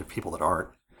a land of people that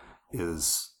aren't,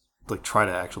 is like try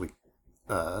to actually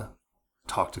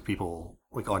talk to people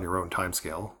like on your own time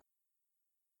scale.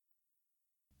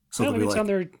 So I don't they'll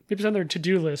think be it's on their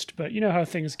to-do list, but you know how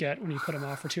things get when you put them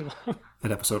off for too long.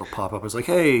 an episode will pop up. It's like,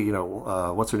 hey,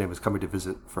 what's her name is coming to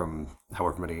visit from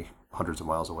however many hundreds of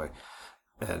miles away.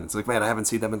 And it's like, man, I haven't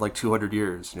seen them in like 200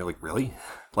 years. And you're like, really?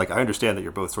 Like, I understand that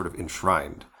you're both sort of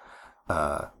enshrined,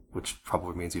 which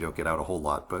probably means you don't get out a whole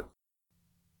lot, but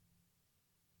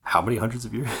how many hundreds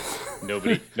of years?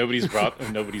 Nobody's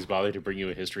bothered to bring you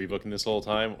a history book in this whole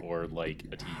time, or like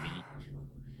a TV.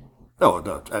 Oh,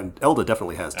 no, and Elda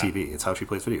definitely has TV. It's how she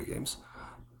plays video games.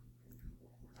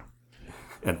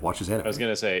 And watches anime. I was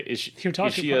gonna say, is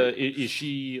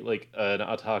she like an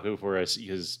otaku for us?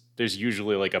 Because there's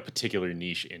usually like a particular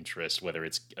niche interest, whether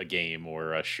it's a game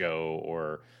or a show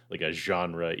or like a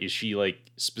genre. Is she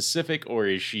like specific, or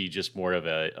is she just more of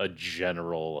a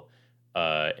general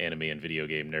anime and video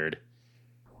game nerd?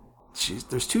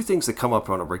 There's two things that come up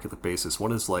on a regular basis.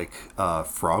 One is like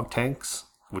frog tanks,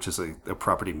 which is a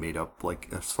property made up, like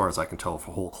as far as I can tell,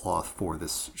 for whole cloth for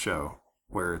this show,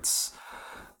 where it's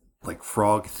like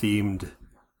frog themed,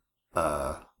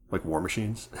 like war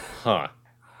machines. Huh.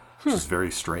 Which is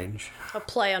very strange. A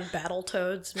play on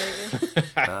Battletoads, maybe.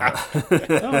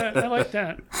 I like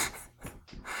that.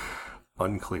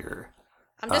 Unclear.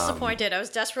 I'm disappointed. I was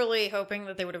desperately hoping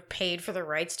that they would have paid for the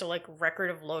rights to like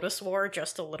Record of Lotus War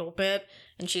just a little bit,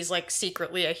 and she's like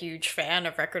secretly a huge fan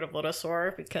of Record of Lotus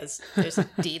War because there's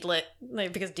Deedlit,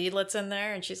 because Deedlit's in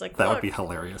there, and she's like, that would be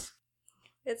hilarious.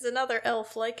 It's another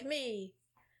elf like me.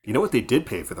 You know what they did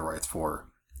pay for the rights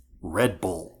for? Red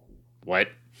Bull. What?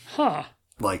 Huh.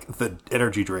 Like, the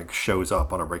energy drink shows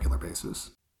up on a regular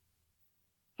basis.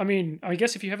 I mean, I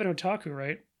guess if you have an otaku,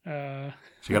 right? So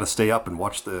you gotta stay up and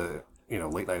watch the,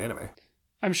 late night anime.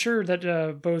 I'm sure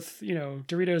that both,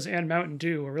 Doritos and Mountain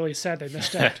Dew were really sad they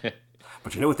missed out.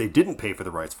 But you know what they didn't pay for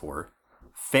the rights for?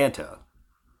 Fanta.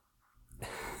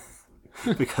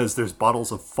 Because there's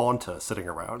bottles of Fanta sitting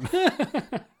around.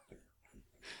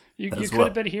 You could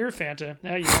have been here, Fanta.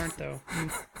 No, you aren't, though.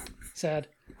 Sad.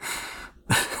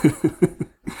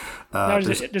 Now,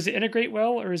 does it integrate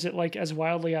well, or is it like as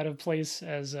wildly out of place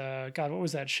as God? What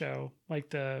was that show? Like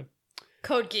the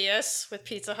Code Geass with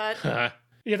Pizza Hut.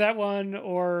 Yeah, that one,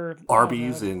 or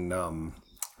Arby's in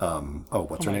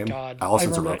what's her name? God.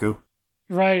 Alison Soroku.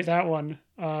 Right, that one.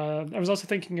 I was also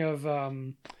thinking of I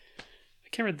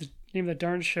can't remember the name of that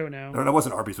darn show now. No, it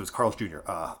wasn't Arby's. It was Carl's Jr.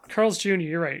 Carl's Jr.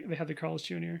 You're right. They had the Carl's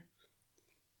Jr.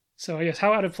 So I guess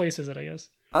how out of place is it? I guess.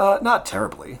 Not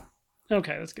terribly.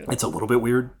 Okay, that's good. It's a little bit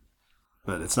weird,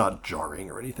 but it's not jarring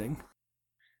or anything.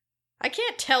 I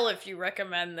can't tell if you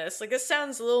recommend this. Like, this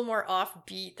sounds a little more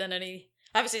offbeat than any.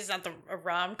 Obviously, it's not a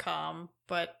rom-com,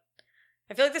 but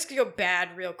I feel like this could go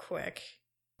bad real quick.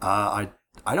 I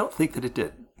don't think that it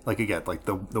did. Like, again, like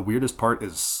the weirdest part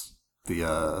is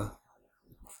the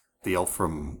elf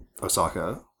from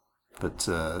Osaka, but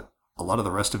a lot of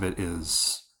the rest of it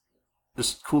is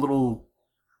just cool little,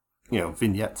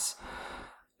 vignettes.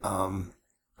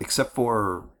 Except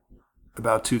for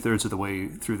about 2/3 of the way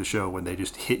through the show when they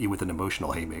just hit you with an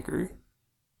emotional haymaker.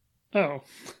 Oh,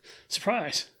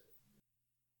 surprise.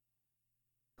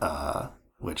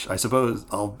 Which I suppose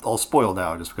I'll spoil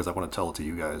now just because I want to tell it to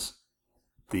you guys.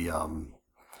 The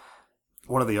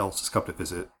one of the elves has come to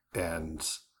visit, and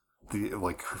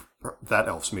that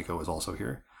elf Miko is also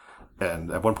here.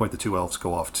 And at one point, the two elves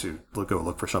go off to go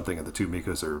look for something, and the two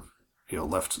Mikos are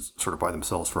left sort of by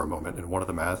themselves for a moment. And one of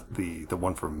them, the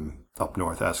one from up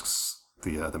north, asks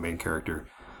the main character,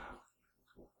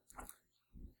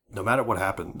 "No matter what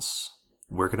happens,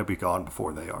 we're going to be gone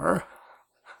before they are.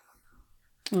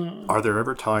 Are there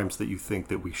ever times that you think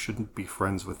that we shouldn't be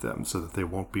friends with them so that they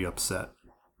won't be upset?"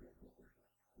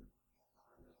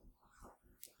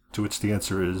 To which the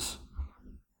answer is,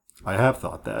 I have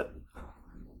thought that,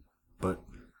 but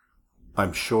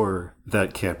I'm sure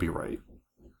that can't be right.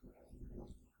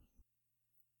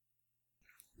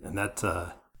 And that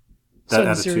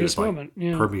attitude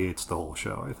permeates the whole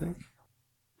show, I think.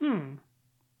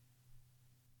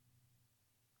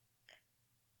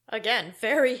 Again,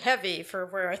 very heavy for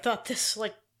where I thought this,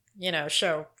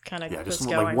 show kind of was just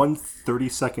going. like one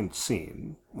 30-second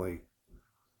scene,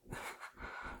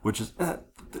 which is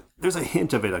there's a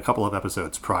hint of it a couple of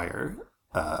episodes prior,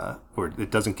 where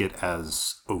it doesn't get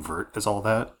as overt as all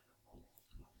that.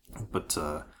 But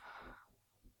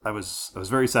I was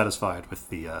very satisfied with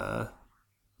the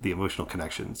emotional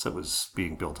connections that was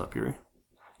being built up here,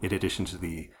 in addition to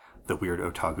the weird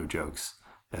otaku jokes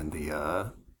and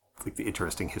the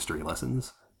interesting history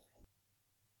lessons.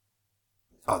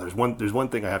 Oh, there's one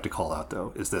thing I have to call out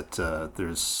though, is that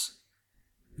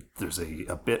there's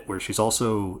a bit where she's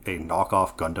also a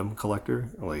knockoff Gundam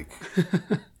collector.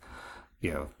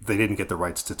 they didn't get the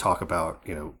rights to talk about,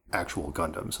 actual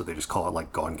Gundam, so they just call it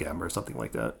like Gongam or something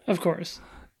like that. Of course.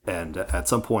 And at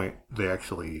some point, they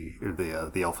actually,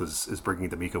 the elf is bringing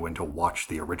the Miko in to watch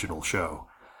the original show.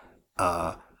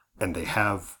 And they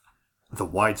have the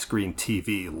widescreen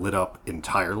TV lit up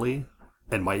entirely.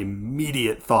 And my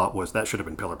immediate thought was that should have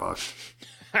been Pillar Box.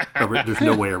 There's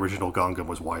no way original Gundam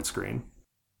was widescreen.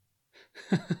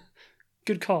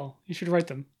 Good call. You should write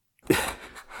them.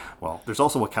 Well, there's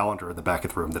also a calendar in the back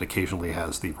of the room that occasionally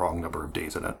has the wrong number of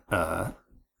days in it,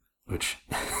 which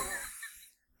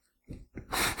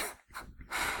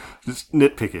just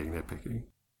nitpicking.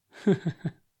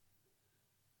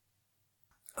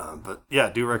 But yeah,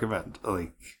 do recommend.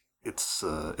 Like, it's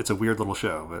a weird little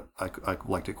show, but I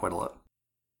liked it quite a lot.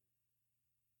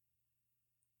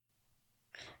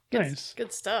 Nice.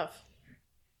 Good stuff.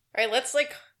 All right, let's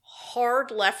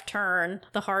hard left turn,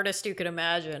 the hardest you could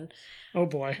imagine. Oh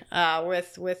boy.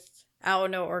 With Ao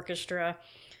no Orchestra.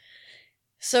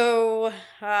 So,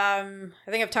 I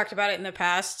think I've talked about it in the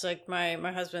past. Like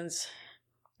my husband's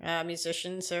a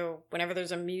musician, so whenever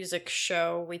there's a music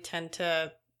show, we tend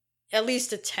to at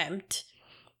least attempt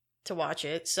to watch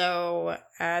it. So,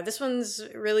 this one's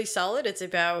really solid. It's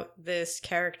about this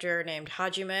character named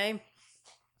Hajime.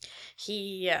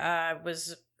 He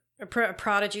was a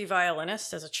prodigy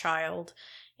violinist as a child,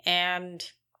 and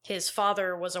his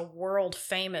father was a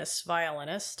world-famous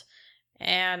violinist.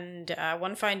 And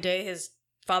one fine day, his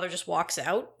father just walks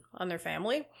out on their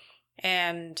family,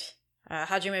 and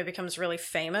Hajime becomes really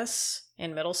famous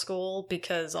in middle school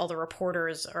because all the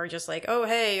reporters are just like, oh,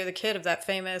 hey, you're the kid of that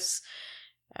famous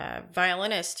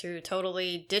violinist who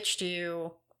totally ditched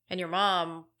you and your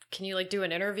mom. Can you do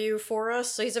an interview for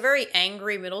us? So he's a very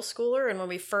angry middle schooler, and when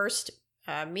we first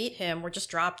meet him, we're just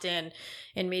dropped in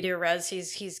media res.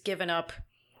 He's given up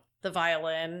the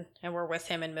violin, and we're with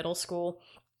him in middle school.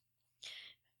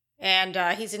 And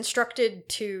he's instructed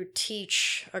to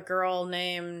teach a girl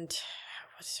named,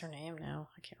 what's her name now?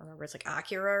 I can't remember. It's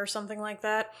Akira or something like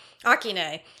that.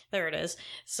 Akine. There it is.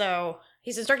 So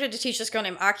he's instructed to teach this girl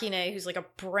named Akine, who's a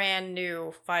brand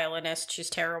new violinist. She's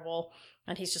terrible.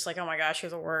 And he's just oh my gosh,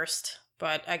 you're the worst.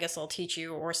 But I guess I'll teach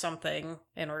you or something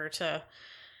in order to,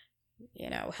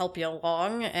 help you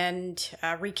along. And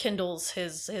rekindles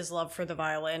his love for the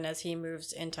violin as he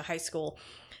moves into high school.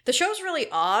 The show's really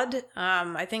odd.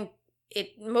 I think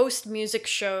most music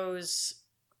shows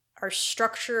are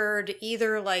structured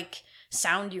either like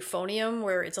Sound Euphonium,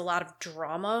 where it's a lot of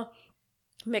drama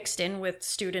mixed in with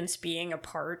students being a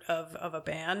part of a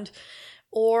band,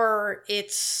 or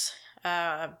it's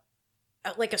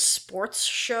like a sports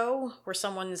show where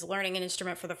someone's learning an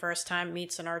instrument for the first time,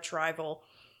 meets an arch rival,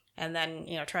 and then,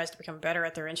 tries to become better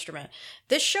at their instrument.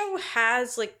 This show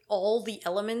has all the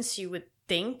elements you would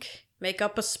think make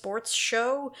up a sports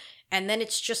show, and then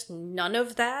it's just none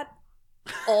of that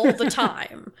all the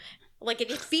time.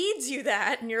 It feeds you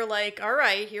that, and you're like, all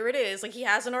right, here it is. He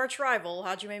has an arch rival.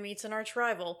 Hajime meets an arch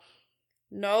rival.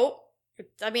 No.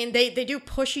 I mean, they do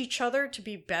push each other to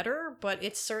be better, but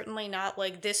it's certainly not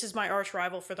this is my arch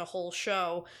rival for the whole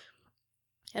show,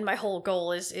 and my whole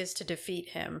goal is to defeat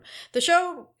him. The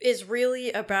show is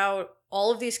really about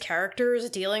all of these characters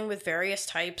dealing with various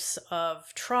types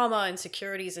of trauma,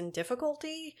 insecurities, and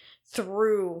difficulty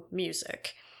through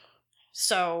music.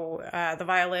 So the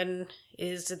violin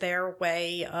is their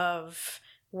way of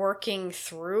working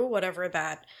through whatever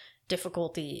that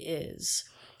difficulty is.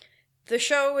 The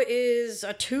show is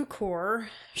a 2-cour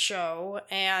show,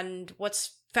 and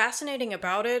what's fascinating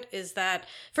about it is that,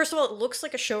 first of all, it looks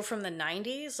like a show from the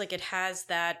 90s. It has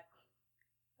that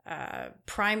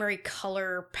primary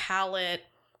color palette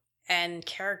and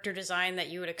character design that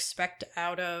you would expect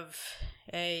out of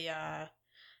a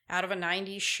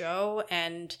 90s show.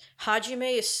 And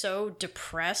Hajime is so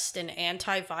depressed and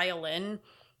anti-violin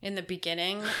in the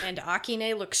beginning, and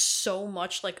Akine looks so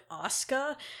much like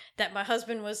Asuka that my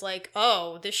husband was like,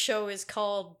 oh,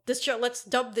 let's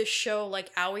dub this show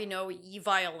Aoi no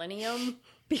E-Violinium,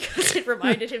 because it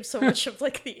reminded him so much of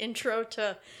the intro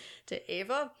to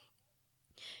Eva.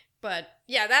 But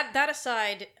yeah, that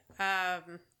aside, where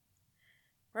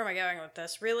am I going with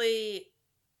this? Really,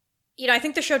 I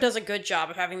think the show does a good job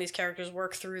of having these characters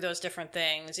work through those different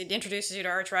things. It introduces you to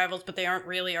arch rivals, but they aren't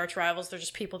really arch rivals. They're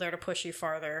just people there to push you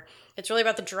farther. It's really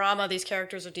about the drama these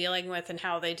characters are dealing with and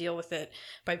how they deal with it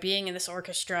by being in this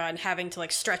orchestra and having to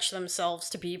stretch themselves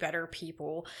to be better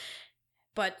people.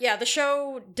 But yeah, the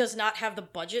show does not have the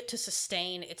budget to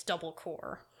sustain its double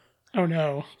core. Oh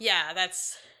no. Yeah,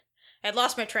 I'd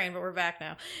lost my train, but we're back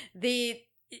now.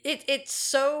 It's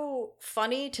so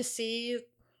funny to see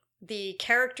the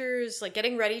characters like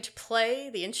getting ready to play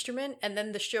the instrument, and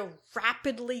then the show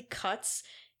rapidly cuts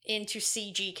into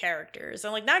CG characters,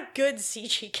 and like not good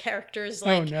CG characters,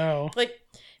 like Oh no. like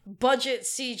budget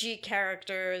CG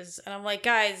characters, and I'm like,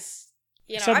 guys,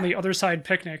 Suddenly, Other Side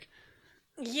Picnic.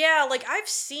 yeah, like I've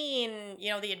seen,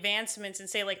 the advancements in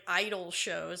say like Idol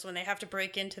shows when they have to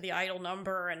break into the Idol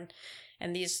number,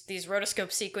 and these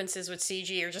rotoscope sequences with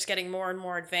CG are just getting more and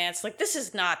more advanced. Like, this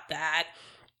is not that.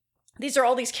 These are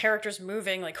all these characters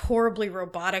moving like horribly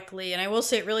robotically, and I will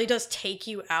say it really does take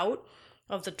you out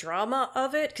of the drama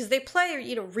of it, because they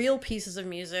play, real pieces of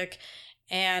music,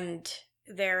 and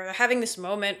they're having this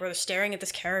moment where they're staring at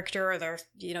this character, or they're,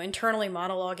 internally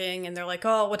monologuing, and they're like,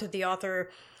 oh, what did the author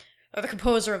or the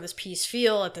composer of this piece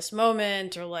feel at this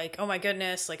moment, or like, oh my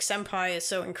goodness, like Senpai is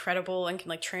so incredible and can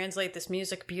like translate this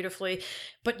music beautifully,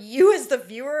 but you as the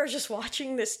viewer are just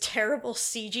watching this terrible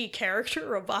CG character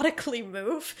robotically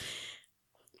move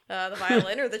the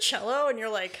violin or the cello, and you're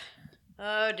like,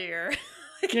 oh dear.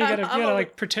 Like, Yeah, you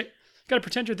gotta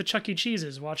pretend you're the Chuck E.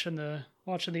 Cheese's watching the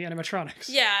animatronics.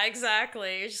 Yeah,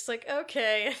 exactly. You're just like,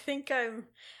 okay, I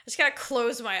just gotta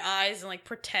close my eyes and like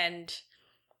pretend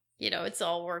it's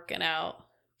all working out.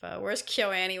 But where's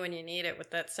KyoAni when you need it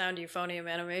with that sound euphonium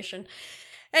animation?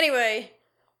 Anyway,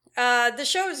 the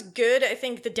show is good. I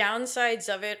think the downsides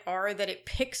of it are that it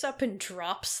picks up and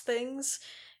drops things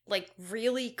like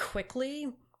really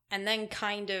quickly, and then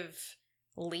kind of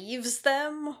leaves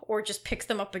them, or just picks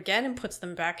them up again and puts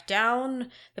them back down.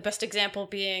 The best example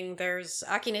being there's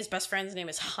Akine's best friend's name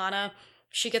is Hana.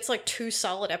 She gets like 2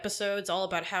 solid episodes all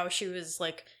about how she was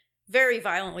like very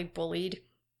violently bullied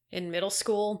in middle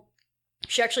school.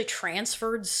 She actually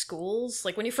transferred schools.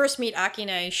 Like when you first meet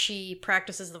Akine, she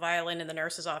practices the violin in the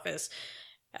nurse's office,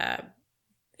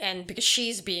 and because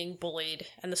she's being bullied,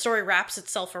 and the story wraps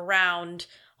itself around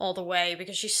all the way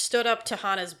because she stood up to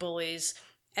Hana's bullies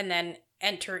and then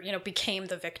became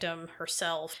the victim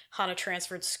herself. Hana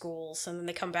transferred schools, and then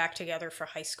they come back together for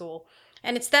high school.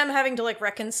 And it's them having to like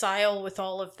reconcile with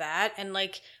all of that. And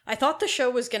like, I thought the show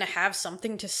was going to have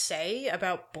something to say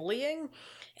about bullying,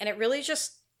 and it really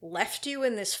just left you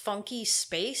in this funky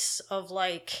space of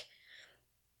like,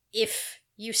 if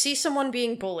you see someone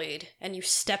being bullied and you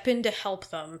step in to help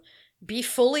them, be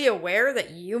fully aware that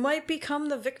you might become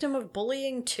the victim of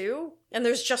bullying too, and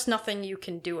there's just nothing you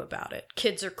can do about it.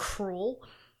 Kids are cruel,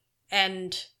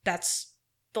 and that's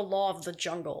the law of the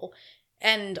jungle.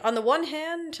 And on the one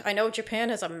hand, I know Japan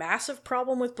has a massive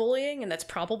problem with bullying, and that's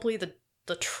probably the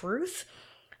truth.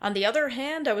 On the other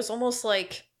hand, I was almost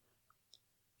like,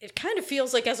 it kind of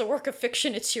feels like as a work of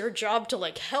fiction, it's your job to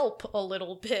like help a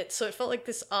little bit. So it felt like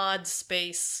this odd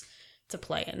space to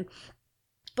play in.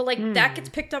 But like that gets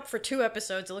picked up for 2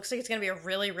 episodes. It looks like it's going to be a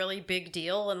really, really big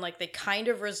deal. And like they kind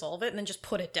of resolve it and then just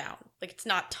put it down. Like it's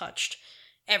not touched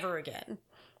ever again.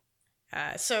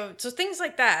 So things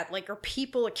like that, like, are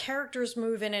characters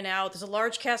move in and out. There's a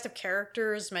large cast of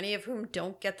characters, many of whom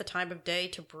don't get the time of day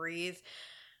to breathe.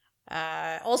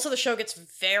 Also, the show gets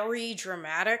very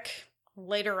dramatic.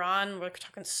 Later on, we're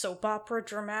talking soap opera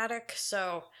dramatic.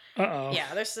 So, yeah,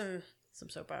 there's some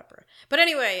soap opera. But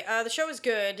anyway, the show is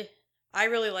good. I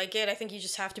really like it. I think you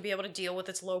just have to be able to deal with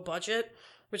its low budget,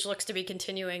 which looks to be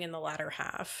continuing in the latter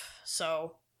half.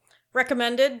 So,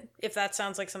 recommended if that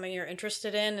sounds like something you're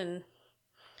interested in, and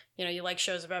you like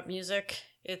shows about music.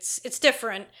 It's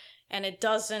different, and it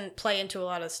doesn't play into a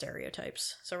lot of the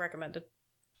stereotypes. So, recommended.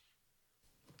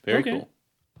 Very cool.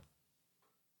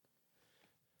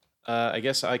 I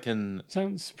guess I can...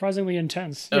 Sounds surprisingly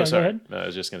intense. Oh, yeah, sorry. Go ahead. I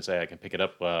was just going to say I can pick it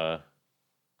up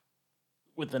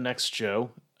with the next show,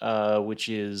 which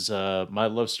is My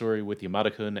Love Story with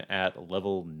Yamada-kun at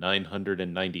level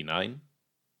 999.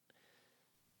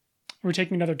 We're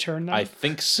taking another turn now? I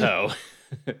think so.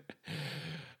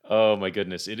 Oh my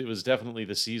goodness. It was definitely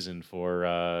the season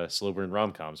for slow burn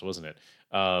rom-coms, wasn't it?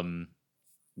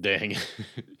 Dang.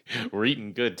 We're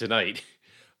eating good tonight.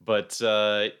 But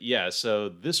yeah, so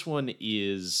this one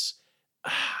is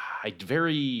I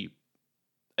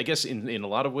guess in a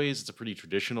lot of ways it's a pretty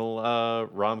traditional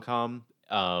rom-com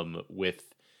with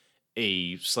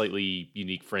a slightly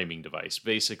unique framing device.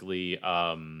 Basically,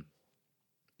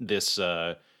 this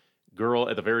girl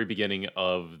at the very beginning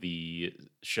of the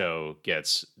show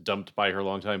gets dumped by her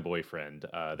longtime boyfriend.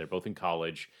 They're both in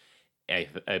college,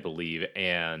 I believe,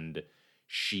 and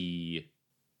she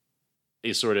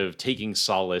is sort of taking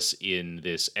solace in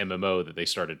this MMO that they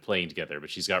started playing together, but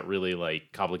she's got really like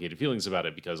complicated feelings about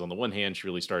it, because on the one hand, she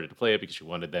really started to play it because she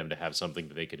wanted them to have something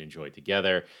that they could enjoy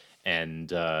together.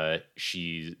 And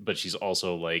she's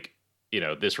also like,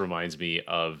 this reminds me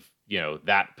of,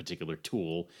 that particular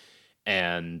tool.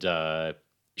 And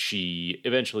she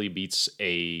eventually meets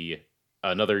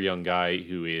another young guy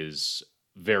who is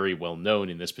very well known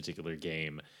in this particular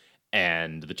game,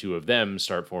 and the two of them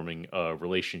start forming a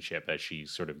relationship as she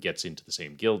sort of gets into the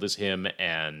same guild as him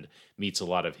and meets a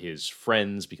lot of his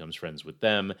friends, becomes friends with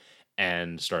them,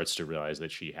 and starts to realize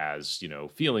that she has,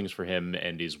 feelings for him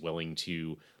and is willing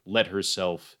to let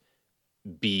herself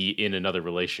be in another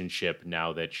relationship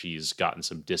now that she's gotten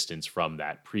some distance from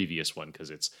that previous one, because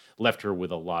it's left her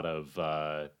with a lot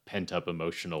of pent up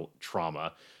emotional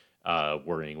trauma,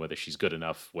 worrying whether she's good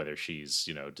enough, whether she's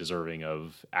deserving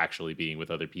of actually being with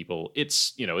other people.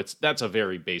 It's that's a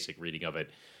very basic reading of it.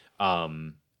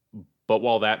 um but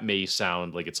while that may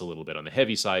sound like it's a little bit on the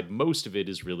heavy side, most of it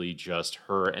is really just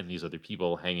her and these other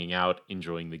people hanging out,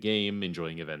 enjoying the game,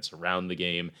 enjoying events around the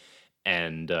game,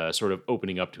 and sort of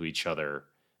opening up to each other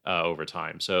over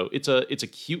time. So it's a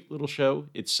cute little show.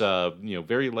 It's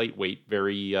very lightweight,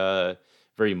 very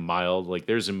mild. Like,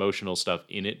 there's emotional stuff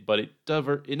in it, but it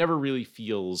never really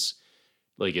feels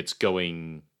like it's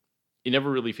going. It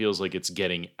never really feels like it's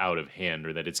getting out of hand,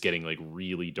 or that it's getting like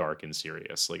really dark and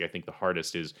serious. Like, I think the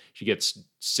hardest is she gets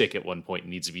sick at one point and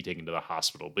needs to be taken to the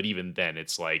hospital. But even then,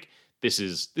 it's like this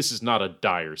is not a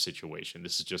dire situation.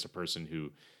 This is just a person who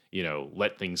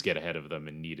let things get ahead of them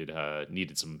and needed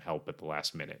some help at the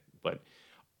last minute. But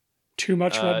Too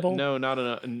much Red Bull? no, not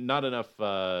enough. Not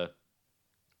enough.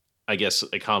 I guess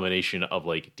a combination of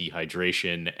like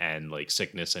dehydration and like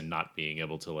sickness and not being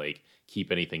able to like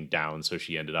keep anything down. So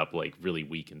she ended up like really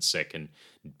weak and sick, and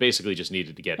basically just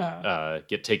needed to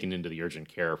get taken into the urgent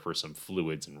care for some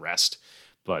fluids and rest.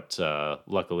 But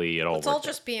luckily it all Let's worked all out.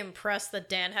 just be impressed that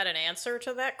Dan had an answer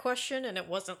to that question and it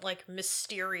wasn't like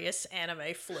mysterious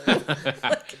anime flu.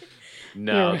 Like,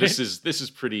 No, Right. this is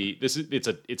pretty.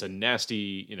 It's a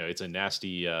nasty,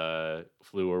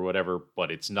 flu or whatever, but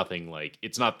it's nothing like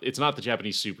it's not the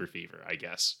Japanese super fever, I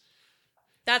guess.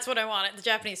 that's what I wanted. The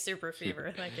Japanese super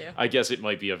fever. Thank you. I guess it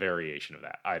might be a variation of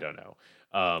that. I don't know.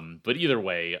 But either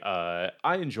way,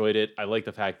 I enjoyed it. I like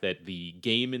the fact that the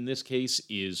game in this case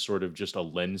is sort of just a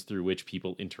lens through which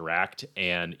people interact,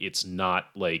 and it's not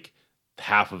like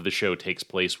half of the show takes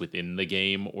place within the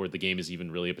game, or the game is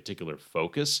even really a particular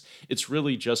focus. It's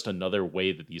really just another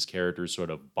way that these characters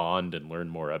sort of bond and learn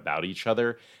more about each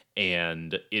other,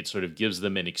 and it sort of gives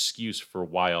them an excuse for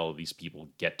why all of these people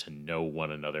get to know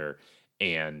one another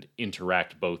and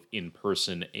interact both in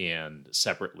person and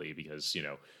separately, because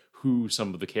who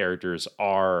some of the characters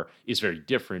are is very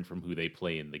different from who they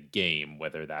play in the game,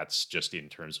 whether that's just in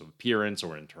terms of appearance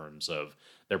or in terms of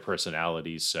their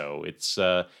personalities. So it's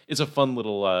a fun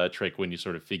little trick when you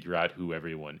sort of figure out who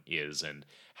everyone is and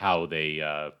how they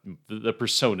the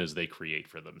personas they create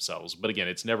for themselves. But again,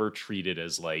 it's never treated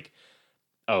as like,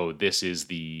 oh, this is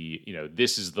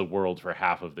the world for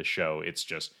half of the show. It's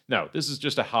just, no, this is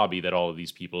just a hobby that all of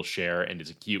these people share, and it's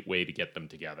a cute way to get them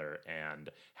together and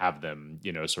have them,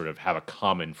 sort of have a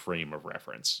common frame of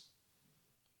reference.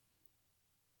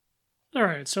 All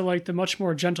right, so like the much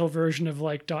more gentle version of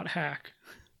like Dot Hack.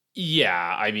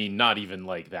 Yeah, I mean, not even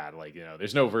like that. Like,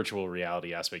 there's no virtual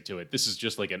reality aspect to it. This is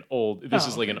just like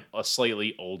Okay. a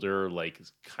slightly older, like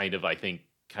I think,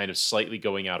 kind of slightly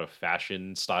going out of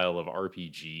fashion style of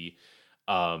RPG,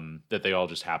 that they all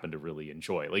just happen to really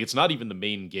enjoy. Like, it's not even the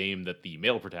main game that the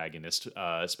male protagonist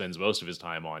spends most of his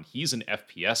time on. He's an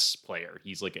FPS player.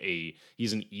 He's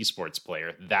an esports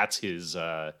player. That's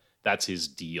his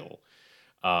deal.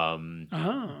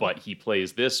 Oh. But he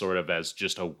plays this sort of as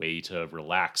just a way to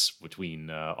relax between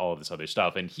all of this other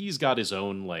stuff. And he's got his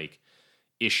own like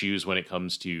issues when it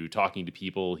comes to talking to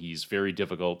people. He's very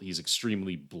difficult. He's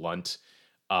extremely blunt.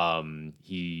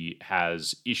 He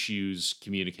has issues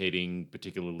communicating,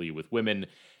 particularly with women.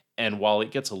 And while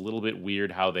it gets a little bit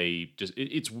weird how they just,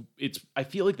 it's, I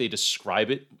feel like they describe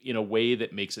it in a way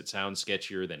that makes it sound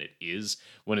sketchier than it is,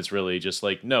 when it's really just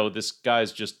like, no, this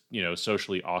guy's just,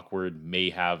 socially awkward, may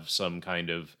have some kind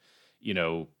of, you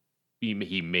know,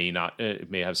 he may not,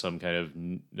 may have some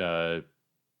kind of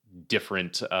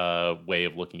different way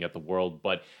of looking at the world,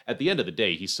 but at the end of the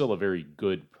day, he's still a very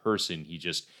good person. He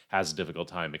just has a difficult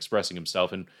time expressing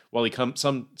himself, and while he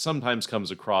sometimes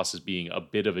comes across as being a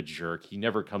bit of a jerk, he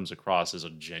never comes across as a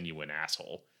genuine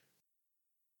asshole.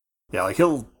 Yeah, like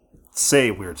he'll say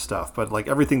weird stuff, but like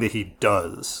everything that he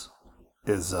does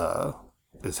is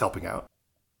helping out.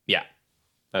 Yeah,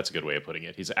 that's a good way of putting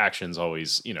it. His actions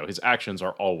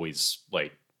are always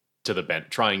like to the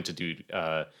bent, trying to do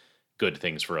good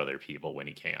things for other people when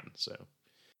he can. So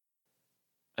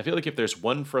I feel like if there's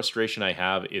one frustration I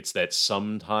have, it's that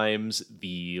sometimes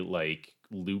the like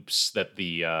loops that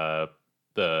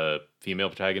the female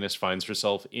protagonist finds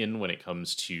herself in when it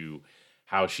comes to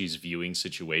how she's viewing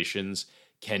situations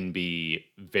can be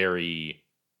very,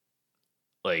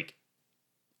 like,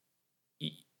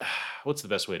 what's the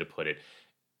best way to put it?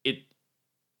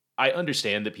 I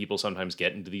understand that people sometimes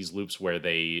get into these loops where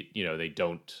they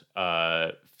don't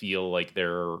feel like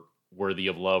they're worthy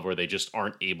of love, or they just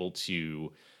aren't able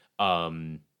to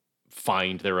um,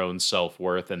 find their own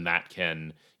self-worth, and that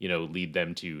can, lead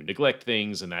them to neglect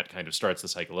things, and that kind of starts the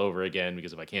cycle over again,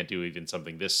 because if I can't do even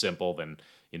something this simple, then,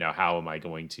 how am I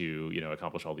going to,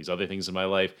 accomplish all these other things in my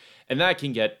life? And that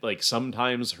can get, like,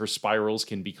 sometimes her spirals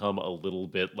can become a little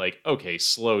bit like, okay,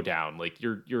 slow down. Like,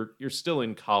 you're still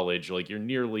in college, like you're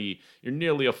nearly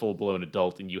a full-blown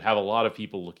adult, and you have a lot of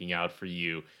people looking out for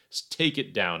you. Take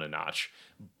it down a notch.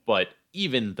 But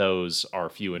even those are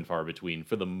few and far between.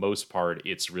 For the most part,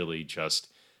 it's really just,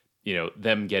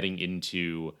 them getting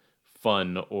into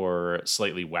fun or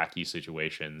slightly wacky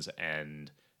situations,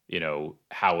 and,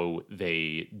 how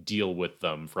they deal with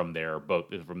them from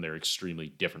their extremely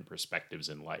different perspectives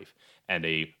in life, and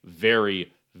a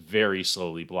very, very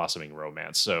slowly blossoming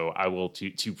romance. So I will,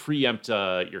 to preempt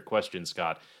your question,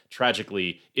 Scott,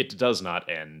 tragically, it does not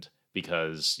end,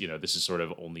 because, this is sort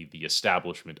of only the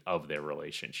establishment of their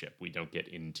relationship. We don't get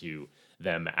into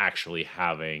them actually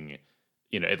having,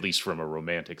 at least from a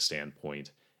romantic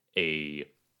standpoint, a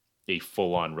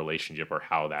full-on relationship, or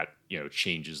how that,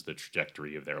 changes the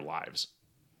trajectory of their lives.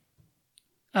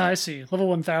 I see. Level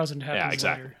 1000 happens Yeah,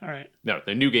 exactly. later. All right. No,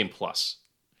 the New Game Plus.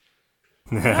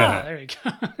 There you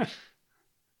go.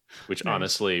 Which Nice.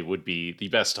 honestly would be the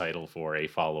best title for a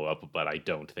follow-up, but I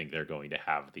don't think they're going to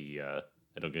have the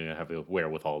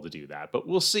wherewithal to do that. But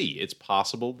we'll see. It's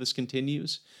possible this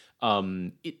continues.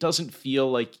 It doesn't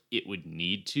feel like it would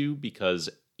need to, because,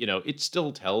 it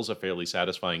still tells a fairly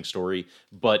satisfying story,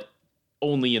 but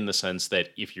only in the sense that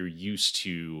if you're used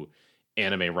to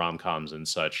anime rom-coms and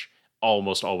such,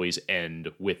 almost always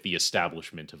end with the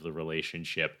establishment of the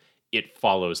relationship. It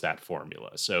follows that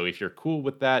formula. So if you're cool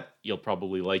with that, you'll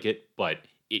probably like it, but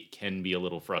it can be a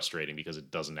little frustrating because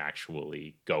it doesn't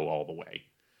actually go all the way.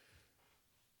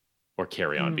 Or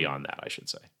carry on beyond that, I should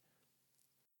say.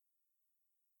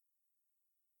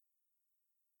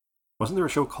 Wasn't there a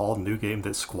show called New Game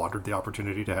that squandered the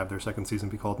opportunity to have their second season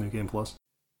be called New Game Plus?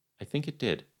 I think it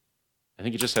did. I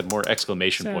think it just had more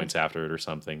exclamation points after it or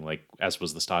something, like, as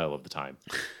was the style of the time.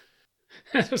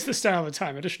 That was the style of the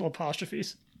time. Additional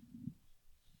apostrophes.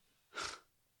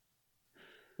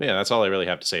 Yeah, that's all I really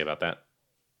have to say about that.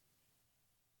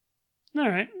 All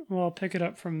right. Well, I'll pick it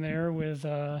up from there with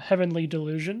Heavenly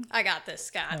Delusion. I got this,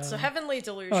 Scott. So Heavenly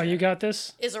Delusion. Oh, you got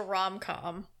this? Is a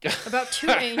rom-com about two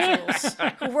angels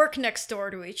who work next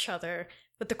door to each other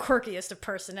with the quirkiest of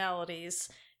personalities.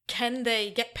 Can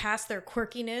they get past their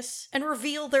quirkiness and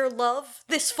reveal their love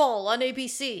this fall on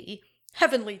ABC?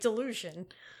 Heavenly Delusion.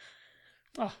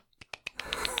 Oh.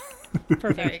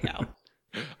 Perfect. There you go.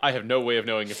 I have no way of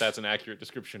knowing if that's an accurate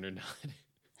description or not.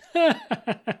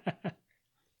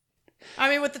 I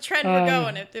mean, with the trend we're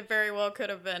going, it very well could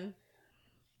have been.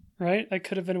 Right? That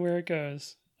could have been where it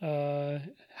goes.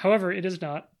 However, it is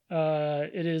not.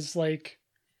 It is like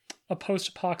a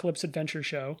post-apocalypse adventure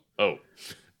show. Oh,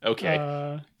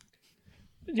 okay.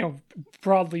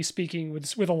 Broadly speaking,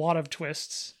 with a lot of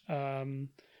twists.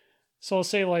 So I'll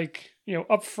say, like,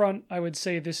 up front, I would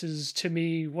say this is, to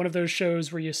me, one of those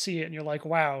shows where you see it and you're like,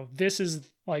 wow, this is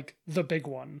like the big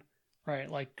one,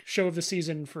 right? Like, show of the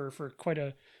season for quite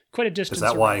a distance. Is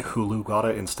that why Hulu got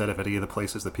it instead of any of the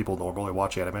places that people normally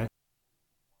watch anime?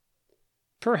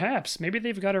 Perhaps. Maybe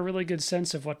they've got a really good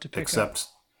sense of what to pick Except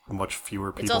much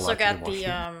fewer people. It's also got watch the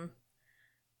Hulu.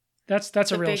 That's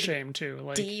a the real big shame too.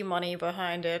 Like, D money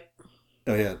behind it.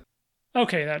 Oh yeah,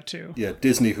 okay, that too. yeah,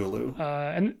 Disney Hulu.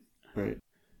 And right.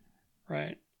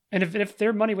 And if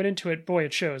their money went into it, boy,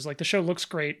 it shows. Like, the show looks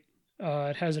great.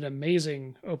 It has an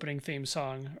amazing opening theme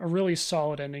song, a really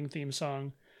solid ending theme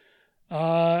song.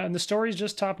 And the story's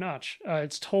just top notch.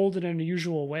 It's told in an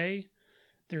unusual way.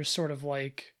 There's sort of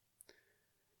like,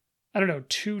 I don't know,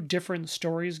 two different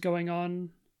stories going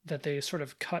on that they sort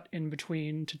of cut in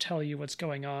between to tell you what's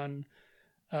going on.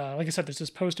 Like I said, there's this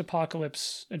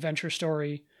post-apocalypse adventure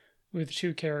story with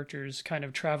two characters kind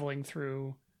of traveling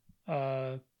through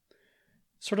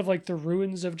sort of like the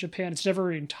ruins of Japan. It's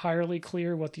never entirely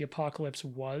clear what the apocalypse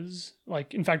was.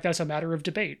 Like, in fact, that's a matter of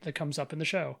debate that comes up in the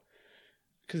show,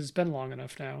 because it's been long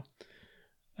enough now.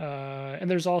 And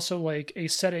there's also like a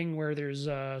setting where there's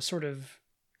sort of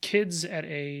kids at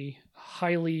a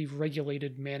highly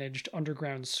regulated, managed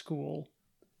underground school.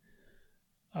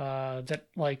 That,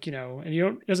 like, and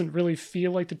it doesn't really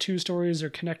feel like the two stories are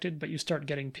connected, but you start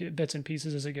getting bits and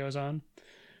pieces as it goes on.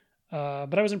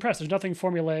 But I was impressed. There's nothing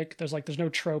formulaic. There's no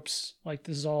tropes. Like,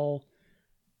 this is all,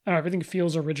 I don't know, everything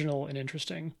feels original and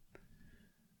interesting.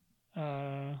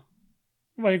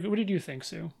 What did you think,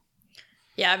 Sue?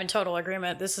 Yeah, I'm in total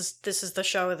agreement. This is the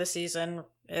show of the season.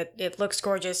 It looks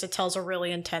gorgeous. It tells a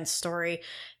really intense story.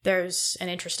 There's an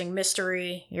interesting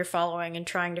mystery you're following and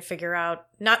trying to figure out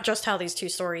not just how these two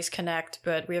stories connect,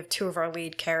 but we have two of our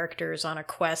lead characters on a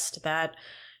quest that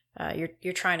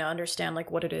you're trying to understand like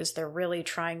what it is they're really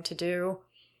trying to do.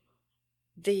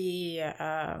 The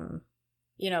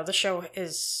the show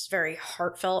is very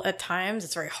heartfelt at times.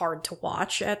 It's very hard to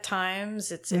watch at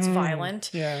times. It's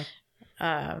violent. Yeah.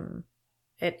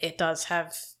 It does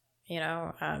have,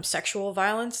 sexual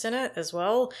violence in it as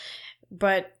well.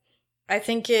 But I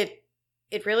think it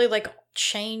really like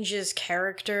changes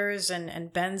characters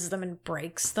and bends them and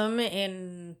breaks them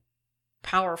in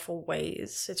powerful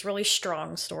ways. It's really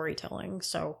strong storytelling.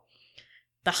 So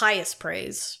the highest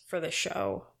praise for this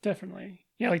show. Definitely.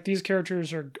 Yeah, like these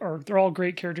characters are they're all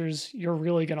great characters. You're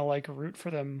really going to like root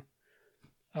for them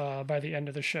by the end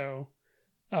of the show.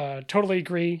 Totally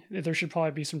agree. There should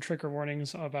probably be some trigger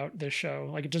warnings about this show.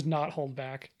 Like, it does not hold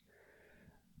back.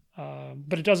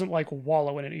 But it doesn't, like,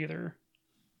 wallow in it either.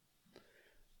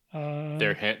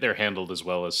 They're handled as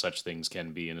well as such things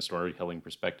can be in a storytelling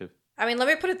perspective. I mean, let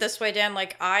me put it this way, Dan.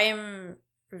 Like, I'm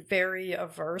very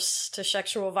averse to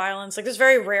sexual violence. Like, there's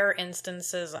very rare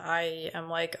instances I am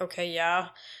like, okay, yeah,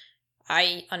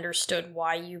 I understood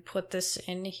why you put this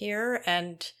in here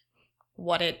and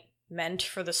what it meant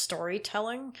for the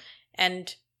storytelling.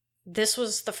 And this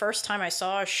was the first time I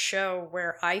saw a show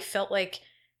where I felt like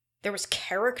there was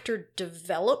character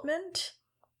development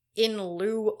in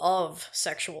lieu of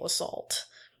sexual assault.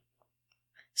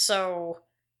 So,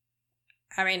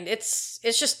 I mean, it's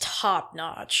just top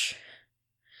notch.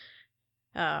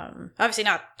 Obviously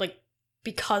not like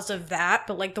because of that,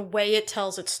 but like the way it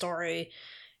tells its story,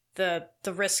 the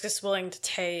risk it's willing to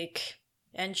take,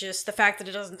 and just the fact that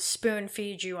it doesn't spoon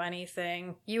feed you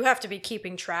anything. You have to be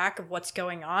keeping track of what's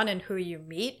going on and who you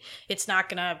meet. It's not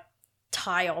gonna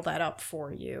tie all that up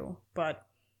for you, but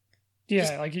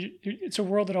yeah, like it's a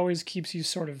world that always keeps you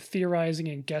sort of theorizing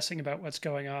and guessing about what's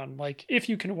going on. Like, if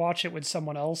you can watch it with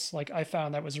someone else, like I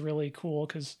found that was really cool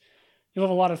because you'll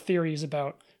have a lot of theories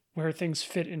about where things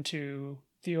fit into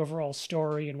the overall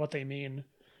story and what they mean.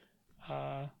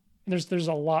 There's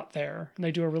a lot there, and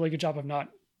they do a really good job of not,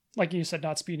 like you said,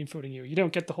 not speeding fooding you. You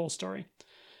don't get the whole story.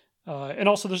 And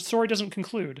also the story doesn't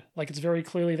conclude. Like, it's very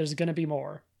clearly there's going to be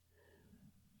more.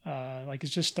 Like,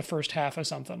 it's just the first half of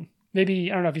something.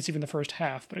 Maybe, I don't know if it's even the first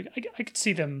half, but I could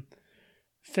see them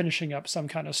finishing up some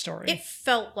kind of story. It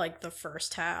felt like the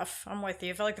first half. I'm with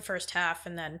you. It felt like the first half,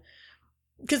 and then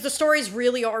because the stories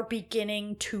really are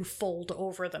beginning to fold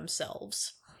over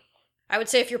themselves. I would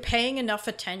say if you're paying enough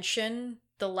attention,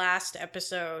 the last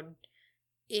episode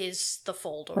is the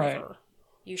fold over. Right.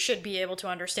 You should be able to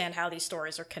understand how these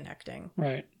stories are connecting.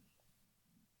 Right.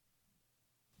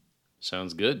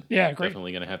 Sounds good. Yeah, great.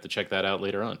 Definitely going to have to check that out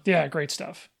later on. Yeah, great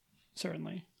stuff.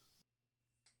 Certainly.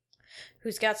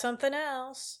 Who's got something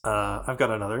else? I've got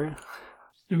another.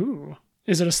 Ooh.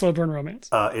 Is it a slow burn romance?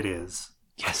 It is.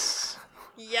 Yes.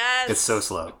 Yes. It's so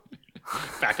slow.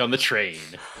 Back on the train.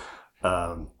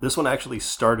 This one actually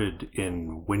started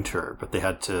in winter, but they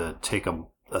had to take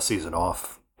a season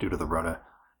off due to the Rona,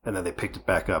 and then they picked it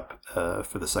back up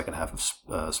for the second half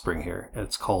of spring here. And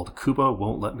it's called Kuba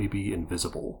Won't Let Me Be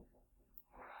Invisible,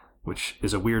 which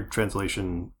is a weird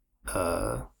translation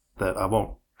that I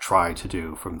won't try to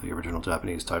do from the original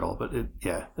Japanese title, but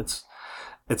it's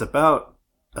about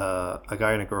a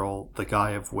guy and a girl, the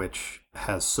guy of which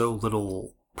has so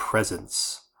little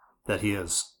presence that he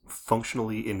is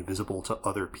functionally invisible to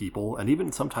other people and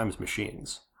even sometimes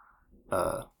machines.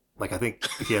 Like, I think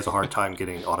he has a hard time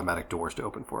getting automatic doors to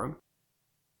open for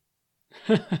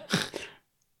him.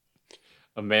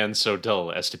 A man so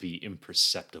dull as to be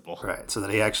imperceptible. Right, so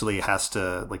that he actually has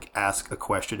to, like, ask a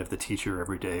question of the teacher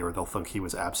every day, or they'll think he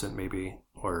was absent, maybe.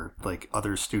 Or, like,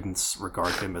 other students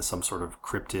regard him as some sort of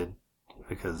cryptid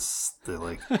because they're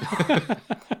like,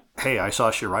 hey, I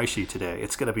saw Shiraishi today.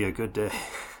 It's going to be a good day.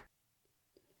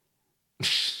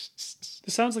 This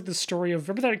sounds like the story of,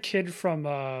 remember that kid from,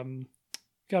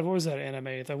 God, what was that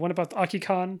anime? The one about the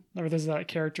Akikon? Or there's that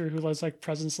character who was like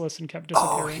presence-less and kept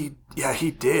disappearing? Oh, he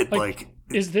did. Like,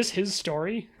 is this his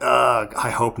story? I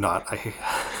hope not. I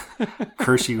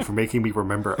curse you for making me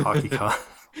remember Akikon.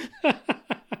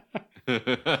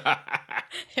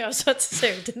 Yeah, I was about to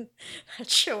say, that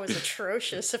show was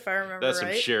atrocious, if I remember right. That's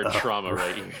some shared trauma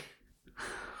right here.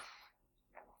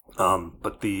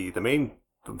 But the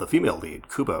female lead,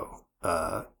 Kubo,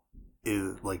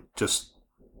 is like just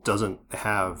doesn't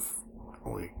have,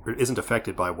 like, or isn't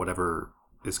affected by whatever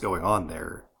is going on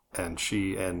there, and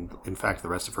she and in fact the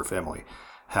rest of her family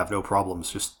have no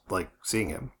problems just like seeing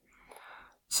him.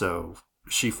 So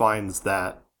she finds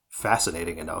that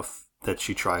fascinating enough that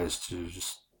she tries to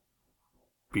just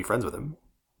be friends with him,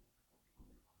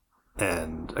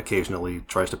 and occasionally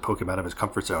tries to poke him out of his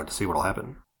comfort zone to see what'll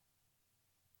happen.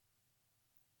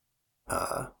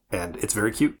 And it's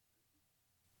very cute.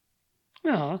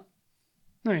 Aw,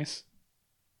 nice.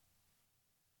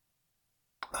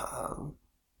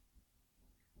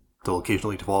 They'll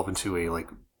occasionally devolve into a like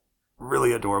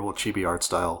really adorable chibi art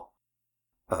style.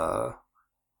 Let's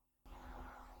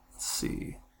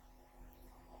see.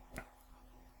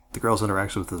 The girl's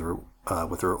interactions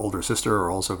with her older sister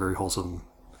are also very wholesome.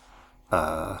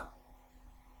 The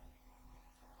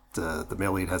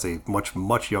male lead has a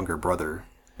much younger brother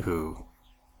who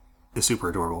is super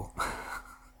adorable.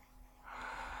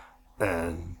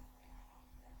 and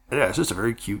yeah, it's just a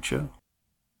very cute show.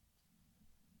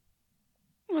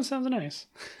 Well, that sounds nice.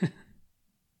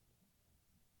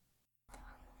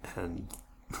 And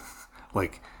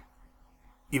like,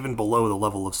 even below the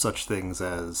level of such things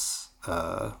as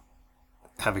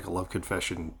having a love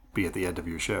confession be at the end of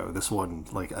your show, this one,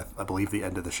 like, I believe the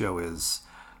end of the show is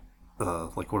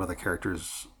like one of the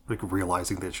characters like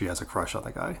realizing that she has a crush on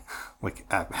the guy, like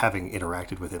having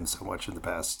interacted with him so much in the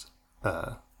past.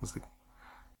 Was like,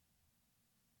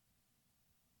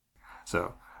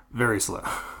 so very slow.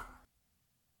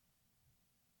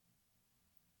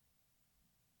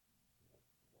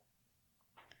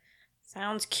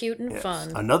 Sounds cute and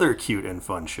fun. Another cute and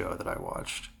fun show that I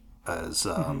watched is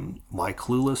My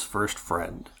Clueless First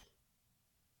Friend.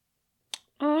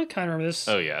 Oh, I kind of remember this.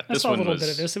 Oh yeah, I saw a little bit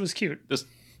of this. It was cute.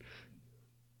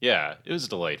 Yeah, it was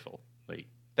delightful. Like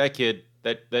that kid,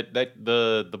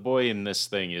 the boy in this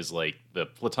thing is like the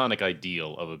platonic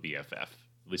ideal of a BFF. At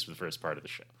least for the first part of the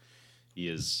show, he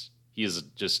is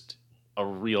just a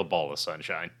real ball of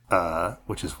sunshine.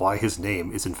 Which is why his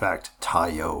name is in fact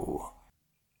Tayo.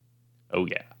 Oh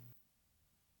yeah.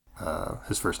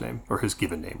 His first name, or his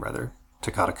given name rather,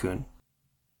 Takata-kun.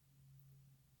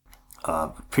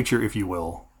 Picture, if you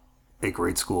will, a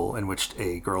grade school in which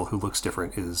a girl who looks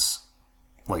different is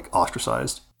like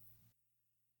ostracized.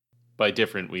 By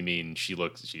different, we mean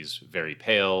she's very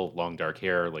pale, long dark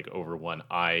hair, like over one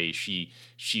eye. She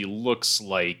looks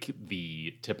like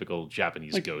the typical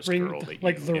Japanese like ghost ring, girl that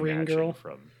like you the ring imagine girl.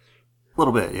 From. A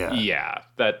little bit, yeah. Yeah,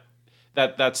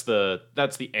 that's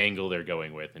the angle they're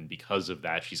going with, and because of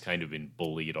that, she's kind of been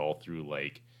bullied all through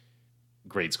like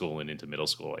grade school and into middle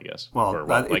school, I guess.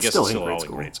 Well, I it's guess still it's in still grade all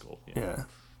school. in grade school. Yeah.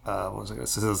 What was I going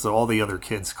to say? So all the other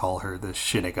kids call her the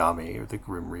Shinigami or the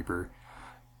Grim Reaper,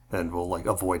 and will like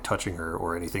avoid touching her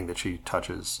or anything that she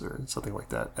touches or something like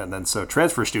that. And then so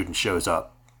transfer student shows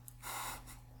up.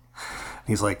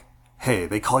 He's like, "Hey,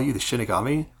 they call you the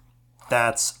Shinigami?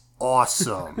 That's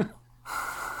awesome.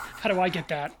 How do I get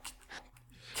that?"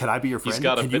 Can I be your friend?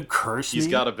 Can you curse me? He's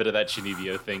got a bit of that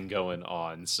Shinibyo thing going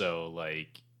on, so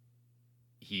like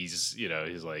he's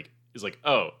like,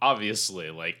 oh,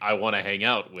 obviously, like I want to hang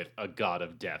out with a god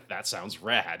of death. That sounds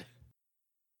rad.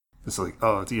 It's like,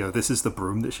 oh, this is the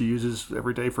broom that she uses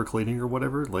every day for cleaning or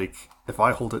whatever. Like, if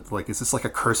I hold it, like, is this like a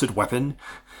cursed weapon?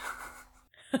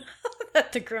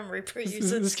 That the Grim Reaper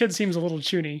uses. This kid seems a little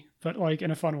chuny, but like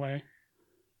in a fun way.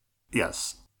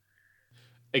 Yes.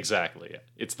 Exactly.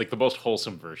 It's like the most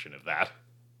wholesome version of that.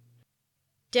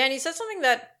 Dan, you said something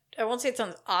that, I won't say it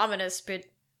sounds ominous, but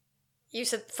you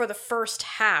said for the first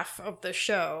half of the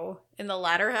show. In the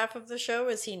latter half of the show,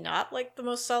 is he not like the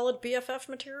most solid BFF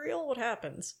material? What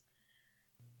happens?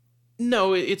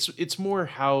 No, it's more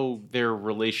how their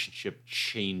relationship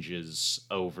changes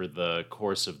over the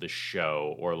course of the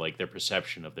show, or like their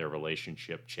perception of their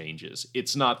relationship changes.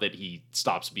 It's not that he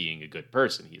stops being a good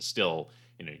person. He's still,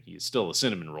 he's still a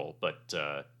cinnamon roll, but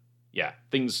yeah,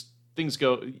 things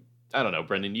go. I don't know,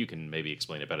 Brendan, you can maybe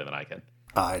explain it better than I can.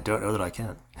 I don't know that I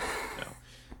can.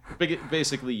 No.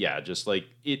 Basically, yeah, just like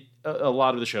a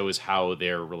lot of the show is how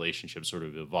their relationship sort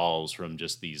of evolves from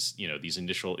just these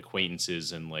initial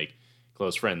acquaintances and like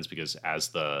close friends, because as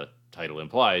the title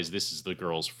implies, this is the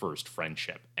girl's first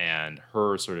friendship, and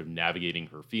her sort of navigating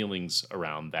her feelings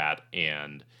around that,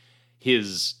 and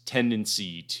his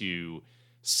tendency to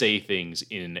say things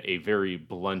in a very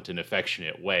blunt and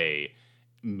affectionate way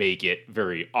make it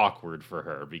very awkward for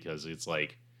her, because it's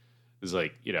like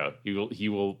he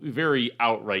will very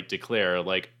outright declare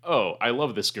like, oh, I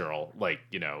love this girl, like,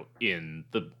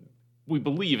 we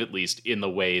believe at least in the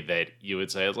way that you would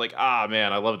say, it's like, ah,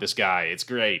 man, I love this guy, it's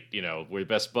great, we're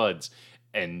best buds.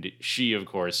 And she, of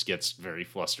course, gets very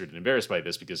flustered and embarrassed by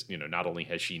this because, not only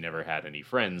has she never had any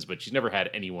friends, but she's never had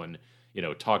anyone,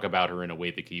 talk about her in a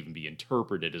way that could even be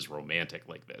interpreted as romantic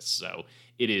like this. So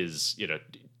it is,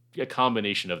 a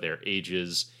combination of their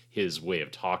ages, his way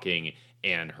of talking,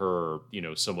 and her,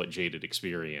 somewhat jaded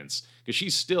experience. Because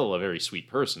she's still a very sweet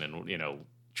person and,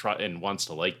 and wants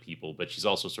to like people, but she's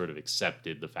also sort of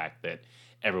accepted the fact that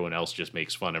everyone else just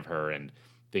makes fun of her and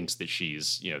thinks that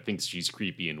she's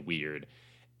creepy and weird.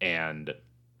 And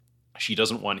she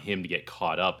doesn't want him to get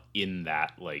caught up in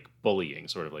that, like, bullying,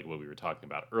 sort of like what we were talking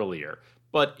about earlier.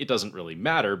 But it doesn't really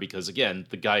matter because, again,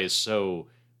 the guy is so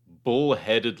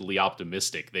bullheadedly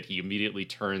optimistic that he immediately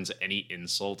turns any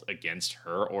insult against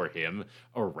her or him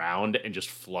around and just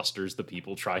flusters the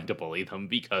people trying to bully them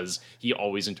because he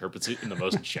always interprets it in the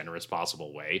most generous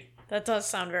possible way. That does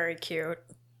sound very cute.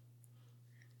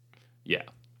 Yeah.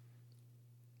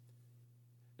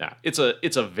 Nah, it's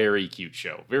a very cute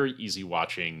show. Very easy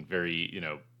watching, very,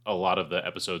 a lot of the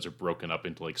episodes are broken up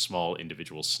into like small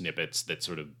individual snippets that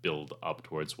sort of build up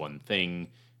towards one thing.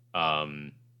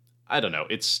 I don't know.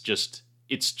 It's just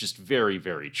very,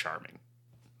 very charming.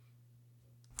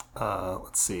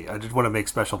 Let's see. I did want to make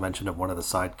special mention of one of the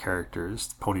side characters,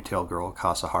 the ponytail girl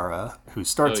Kasahara, who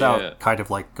starts out kind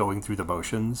of like going through the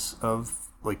motions of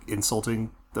like insulting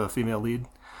the female lead,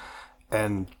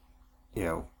 and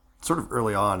sort of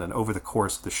early on and over the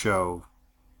course of the show,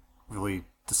 really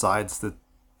decides that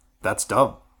that's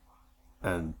dumb,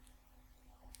 and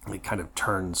it kind of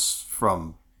turns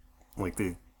from like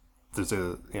there's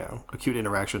a acute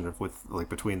interaction with like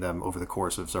between them over the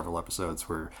course of several episodes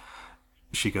where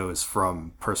she goes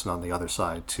from person on the other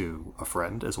side to a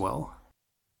friend as well.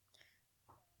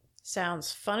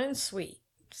 Sounds fun and sweet.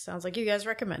 Sounds like you guys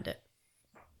recommend it.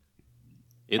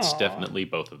 It's definitely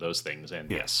both of those things, and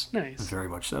yes. Nice. Very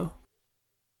much so.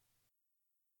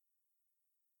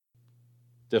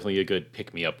 Definitely a good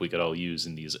pick-me-up we could all use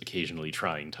in these occasionally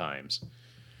trying times.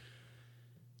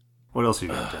 What else have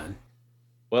you got, Dan?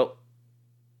 Well,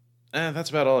 that's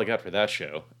about all I got for that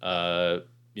show.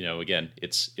 Again,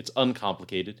 it's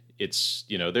uncomplicated. It's,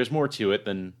 there's more to it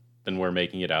than we're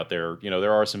making it out there.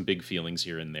 There are some big feelings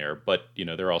here and there, but,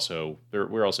 we're also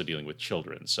dealing with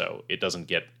children, so it doesn't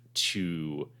get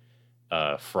too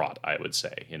fraught, I would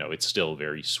say. It's still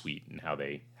very sweet in how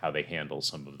they handle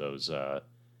some of those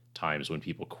times when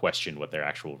people question what their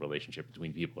actual relationship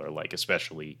between people are like,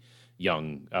 especially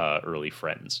young early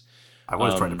friends. I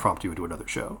was trying to prompt you into another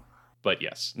show. But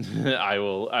yes, I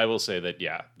will say that,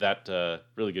 that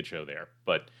really good show there.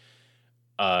 But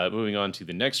moving on to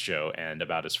the next show, and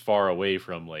about as far away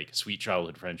from like sweet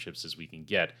childhood friendships as we can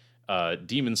get,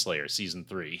 Demon Slayer Season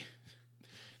 3.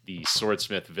 The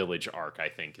Swordsmith Village arc, I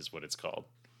think, is what it's called.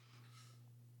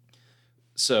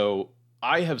 So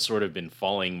I have sort of been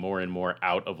falling more and more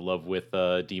out of love with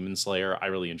Demon Slayer. I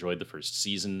really enjoyed the first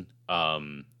season,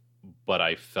 but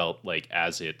I felt like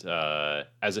as it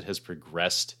has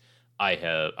progressed,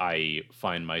 I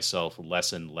find myself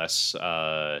less and less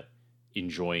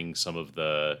enjoying some of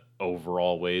the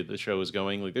overall way the show is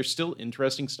going. Like, there's still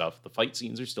interesting stuff. The fight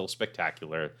scenes are still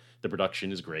spectacular. The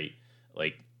production is great.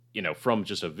 Like, from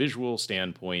just a visual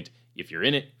standpoint, if you're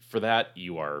in it for that,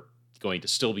 you are going to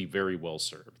still be very well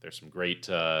served. There's some great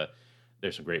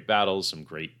battles, some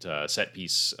great set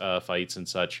piece fights and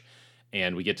such,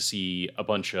 and we get to see a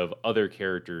bunch of other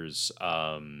characters,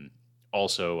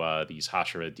 also these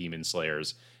Hashira demon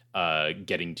slayers,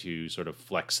 getting to sort of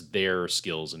flex their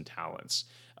skills and talents.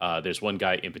 There's one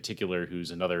guy in particular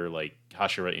who's another like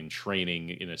Hashira in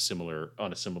training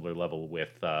on a similar level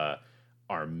with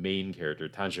our main character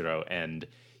Tanjiro, and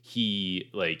he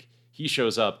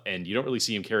shows up and you don't really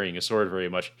see him carrying a sword very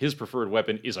much. His preferred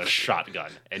weapon is a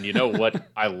shotgun, and you know what?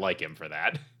 I like him for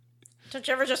that. Don't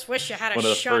you ever just wish you had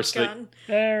a shotgun?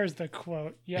 There's the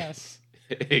quote. Yes.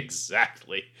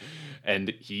 Exactly. And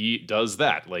he does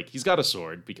that. Like, he's got a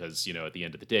sword because, at the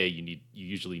end of the day, you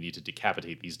usually need to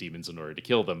decapitate these demons in order to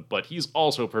kill them, but he's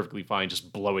also perfectly fine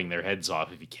just blowing their heads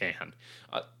off if he can.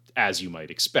 As you might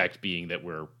expect, being that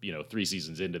we're, 3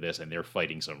 seasons into this and they're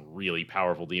fighting some really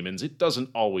powerful demons. It doesn't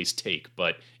always take,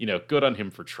 but, good on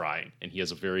him for trying. And he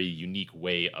has a very unique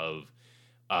way of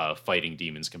fighting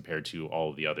demons compared to all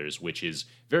of the others, which is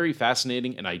very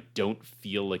fascinating, and I don't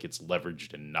feel like it's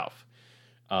leveraged enough.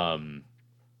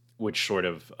 Which sort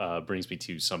of brings me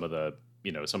to some of the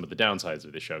downsides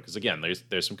of the show. Because again,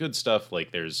 there's some good stuff.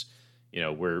 Like there's,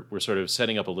 we're sort of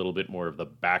setting up a little bit more of the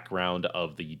background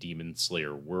of the Demon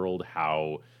Slayer world.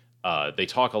 How they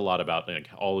talk a lot about like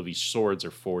all of these swords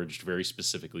are forged very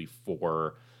specifically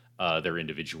for their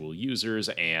individual users,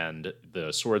 and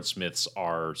the swordsmiths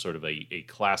are sort of a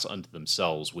class unto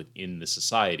themselves within the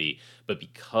society. But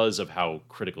because of how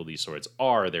critical these swords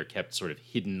are, they're kept sort of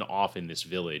hidden off in this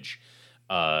village.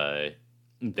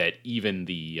 That even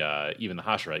the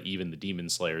Hashira, even the demon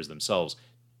slayers themselves,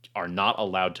 are not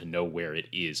allowed to know where it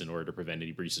is in order to prevent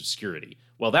any breach of security.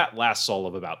 Well, that lasts all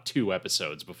of about 2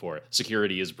 episodes before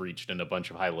security is breached and a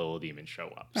bunch of high-level demons show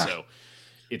up. So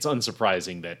it's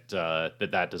unsurprising that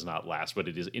that does not last, but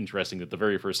it is interesting that the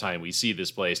very first time we see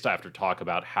this place, after talk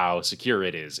about how secure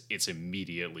it is, it's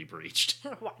immediately breached.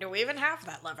 Why do we even have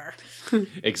that lever?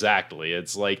 Exactly.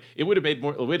 It's like it would have made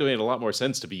a lot more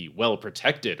sense to be well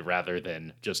protected rather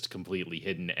than just completely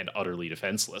hidden and utterly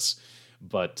defenseless.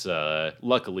 But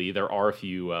luckily, there are a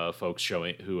few folks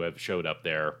who have showed up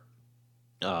there.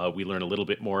 We learn a little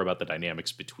bit more about the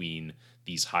dynamics between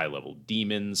these high-level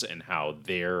demons and how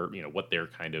what their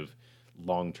kind of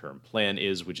long-term plan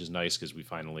is, which is nice because we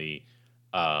finally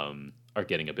are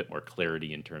getting a bit more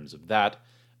clarity in terms of that.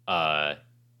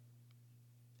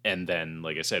 And then,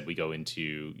 like I said, we go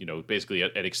into, basically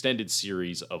an extended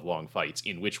series of long fights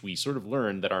in which we sort of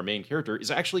learn that our main character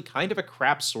is actually kind of a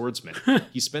crap swordsman.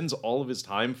 He spends all of his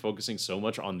time focusing so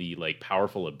much on the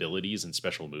powerful abilities and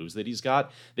special moves that he's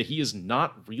got that he is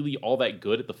not really all that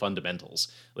good at the fundamentals.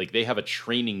 Like, they have a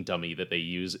training dummy that they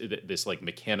use, this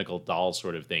mechanical doll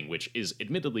sort of thing, which is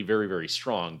admittedly very, very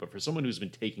strong, but for someone who's been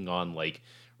taking on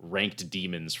ranked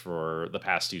demons for the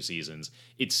past 2 seasons,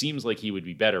 it seems like he would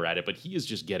be better at it, but he is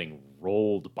just getting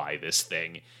rolled by this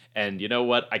thing. And you know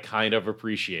what? I kind of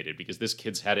appreciate it because this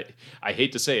kid's had it. I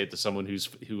hate to say it to someone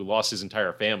who lost his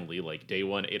entire family day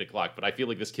 1, 8 o'clock, but I feel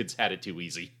like this kid's had it too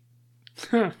easy.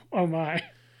 Oh my.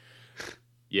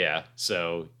 Yeah,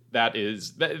 so that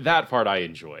part I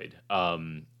enjoyed.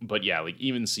 But yeah,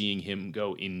 even seeing him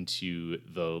go into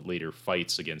the later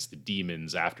fights against the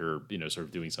demons after, sort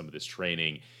of doing some of this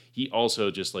training, he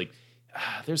also just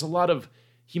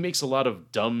he makes a lot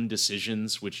of dumb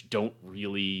decisions which don't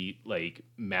really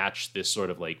match this sort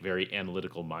of very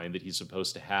analytical mind that he's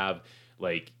supposed to have.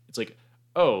 It's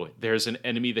oh, there's an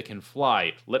enemy that can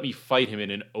fly. Let me fight him in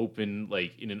an open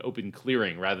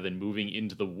clearing rather than moving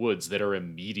into the woods that are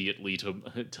immediately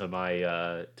to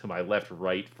my left,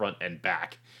 right, front, and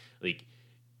back.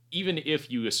 Even if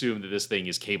you assume that this thing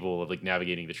is capable of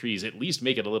navigating the trees, at least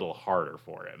make it a little harder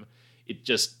for him.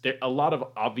 There a lot of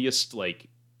obvious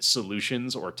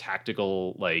solutions or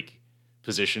tactical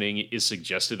positioning is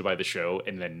suggested by the show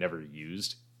and then never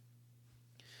used.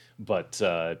 But,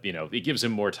 it gives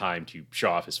him more time to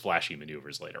show off his flashy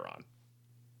maneuvers later on.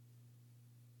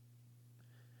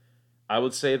 I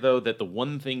would say, though, that the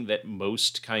one thing that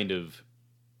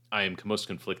I am most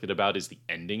conflicted about is the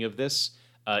ending of this.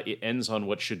 It ends on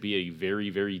what should be a very,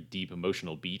 very deep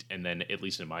emotional beat, and then, at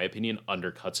least in my opinion,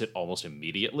 undercuts it almost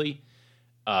immediately.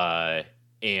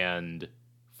 And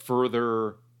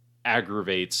further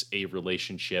aggravates a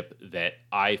relationship that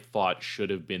I thought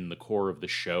should have been the core of the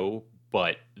show,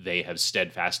 but they have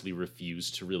steadfastly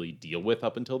refused to really deal with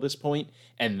up until this point,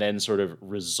 and then sort of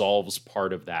resolves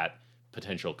part of that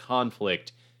potential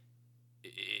conflict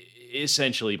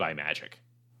essentially by magic.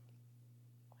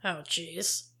 Oh,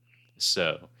 jeez.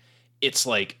 So it's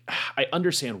I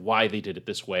understand why they did it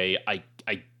this way.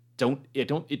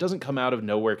 It doesn't come out of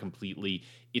nowhere completely.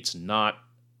 It's not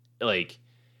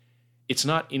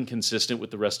inconsistent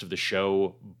with the rest of the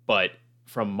show, but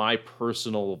from my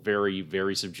personal, very,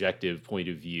 very subjective point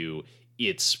of view,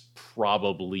 it's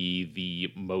probably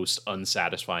the most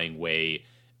unsatisfying way,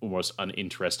 or most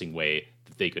uninteresting way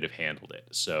that they could have handled it.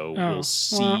 So we'll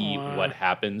see what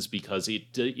happens because it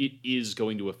is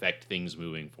going to affect things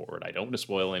moving forward. I don't want to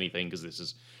spoil anything because this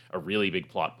is a really big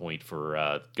plot point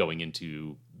for going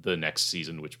into the next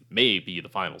season, which may be the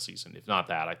final season. If not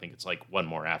that, I think it's one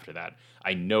more after that.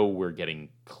 I know we're getting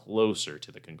closer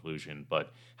to the conclusion,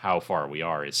 but how far we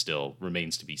are still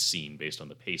remains to be seen based on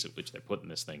the pace at which they're putting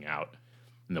this thing out.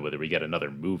 And then whether we get another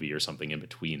movie or something in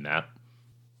between that.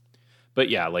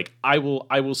 But yeah, I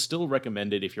will still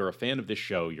recommend it if you're a fan of this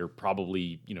show. You're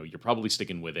probably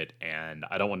sticking with it, and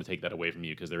I don't want to take that away from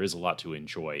you because there is a lot to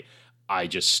enjoy. I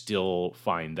just still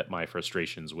find that my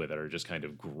frustrations with it are just kind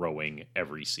of growing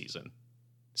every season.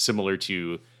 Similar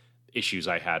to issues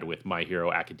I had with My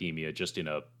Hero Academia, just in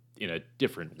a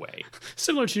different way.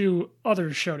 Similar to other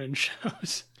shonen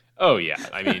shows. Oh yeah,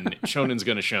 I mean, shonen's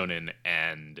gonna shonen,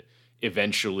 and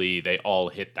eventually they all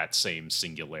hit that same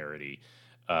singularity.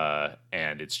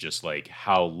 And it's just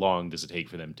how long does it take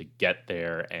for them to get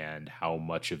there, and how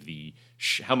much of their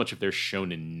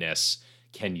shonen-ness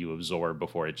can you absorb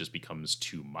before it just becomes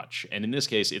too much? And in this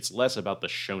case, it's less about the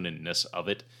shonen-ness of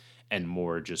it and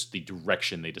more just the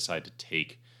direction they decide to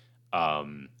take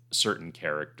certain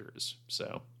characters.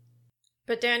 So,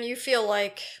 But Dan, you feel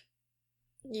like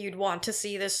you'd want to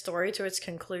see this story to its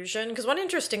conclusion? Because one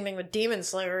interesting thing with Demon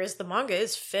Slayer is the manga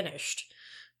is finished,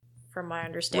 from my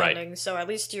understanding. Right. So at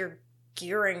least you're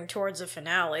gearing towards a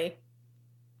finale.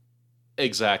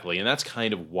 Exactly, and that's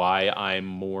kind of why I'm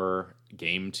more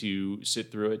game to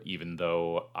sit through it, even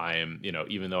though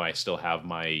even though I still have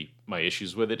my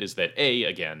issues with it, is that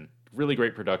again, really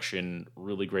great production,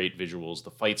 really great visuals.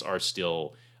 The fights are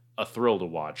still a thrill to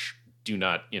watch. Do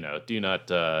not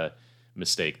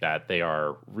mistake that. They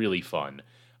are really fun.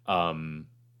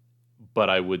 But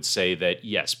I would say that,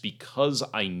 yes, because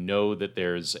I know that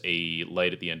there's a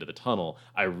light at the end of the tunnel,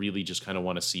 I really just kind of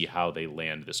want to see how they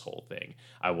land this whole thing.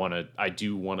 I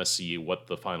do want to see what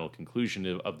the final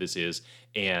conclusion of this is,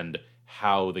 and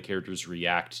how the characters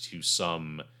react to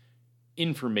some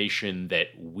information that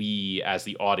we as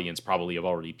the audience probably have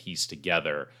already pieced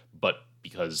together, but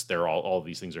because all of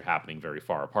these things are happening very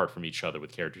far apart from each other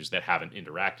with characters that haven't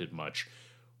interacted much,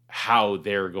 how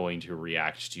they're going to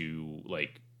react to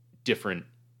like different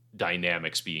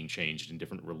dynamics being changed and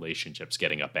different relationships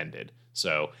getting upended.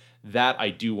 So that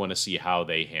I do want to see how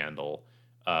they handle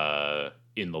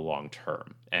in the long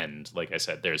term. And like I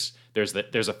said, there's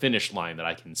a finish line that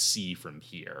I can see from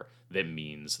here that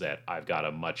means that I've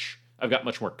got much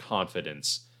more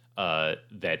confidence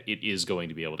that it is going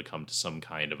to be able to come to some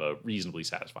kind of a reasonably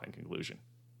satisfying conclusion.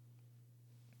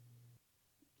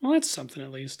 Well, that's something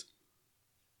at least.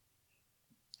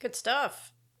 Good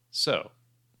stuff. So,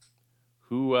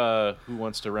 who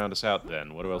wants to round us out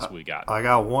then? What else we got? I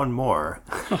got one more.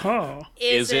 Oh.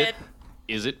 Is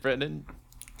it Brendan?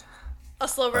 a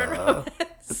slow burn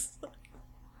romance?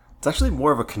 It's actually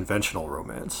more of a conventional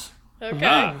romance.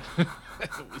 Okay.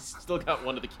 We still got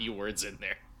one of the key words in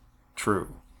there.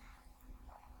 True.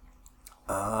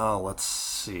 Let's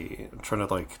see. I'm trying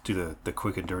to do the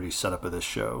quick and dirty setup of this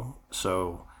show.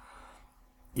 So,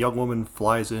 young woman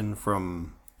boats in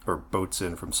from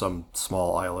some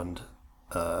small island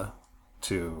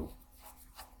to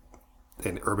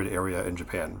an urban area in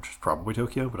Japan, which is probably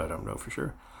Tokyo, but I don't know for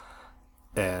sure.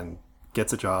 And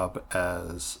gets a job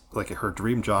as her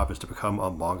dream job is to become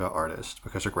a manga artist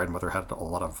because her grandmother had a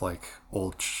lot of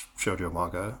old shoujo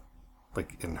manga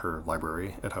in her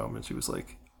library at home, and she was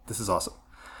like, this is awesome.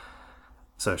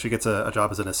 So she gets a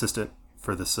job as an assistant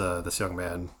for this young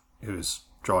man who's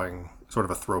drawing sort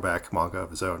of a throwback manga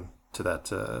of his own to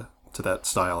that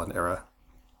style and era.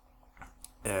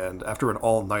 And after an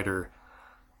all-nighter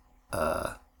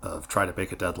of trying to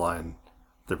make a deadline,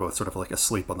 they're both sort of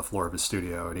asleep on the floor of his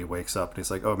studio, and he wakes up and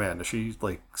he's like, oh man, is she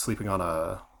sleeping on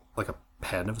a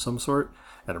pen of some sort?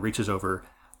 And reaches over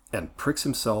and pricks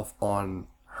himself on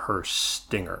her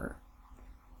stinger,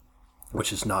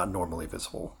 which is not normally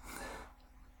visible.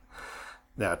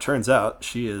 Now, it turns out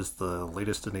she is the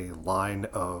latest in a line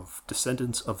of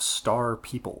descendants of star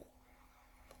people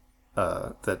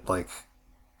that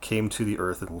came to the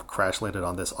Earth and crash landed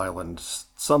on this island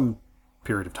some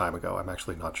period of time ago. I'm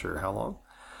actually not sure how long.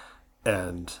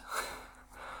 And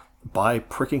by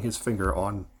pricking his finger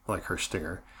on her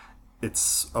stinger,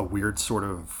 it's a weird sort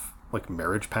of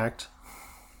marriage pact.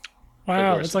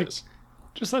 Wow, it's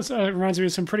it reminds me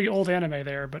of some pretty old anime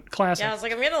there, but classic. Yeah, I was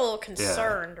like, I'm getting a little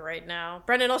concerned right now.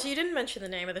 Brendan, also, you didn't mention the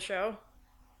name of the show.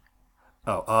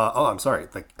 I'm sorry.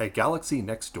 A Galaxy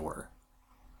Next Door.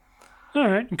 All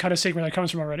right, I'm kind of seeing where that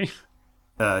comes from already.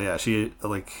 Yeah, she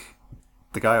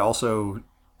the guy also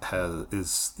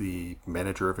is the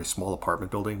manager of a small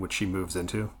apartment building which she moves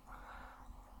into.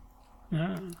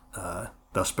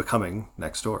 Thus becoming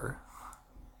next door.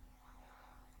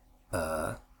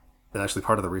 And actually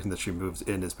part of the reason that she moves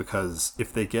in is because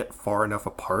if they get far enough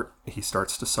apart, he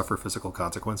starts to suffer physical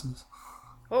consequences.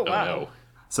 Oh, wow. Oh, no.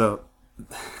 So,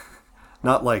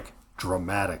 not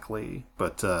dramatically,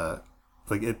 but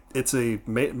it's a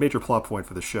major plot point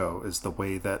for the show is the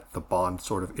way that the bond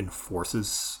sort of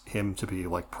enforces him to be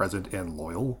present and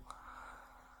loyal.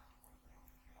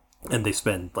 And they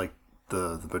spend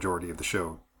the majority of the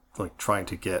show trying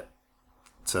to get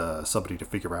somebody to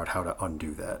figure out how to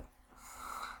undo that.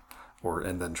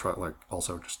 And then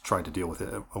also just trying to deal with it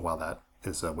while that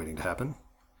is waiting to happen.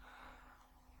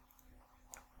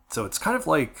 So it's kind of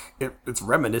it's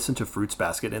reminiscent of Fruits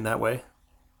Basket in that way.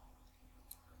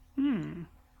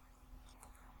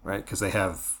 Right? Because they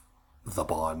have the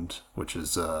bond, which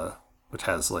has what's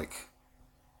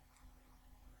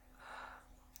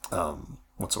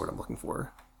the word I'm looking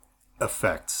for?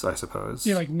 Effects, I suppose.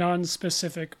 Yeah,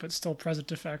 non-specific but still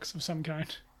present effects of some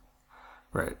kind.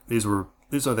 Right. These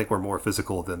I think were more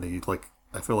physical than the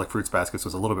I feel like Fruits Baskets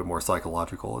was a little bit more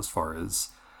psychological as far as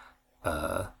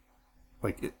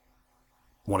like it,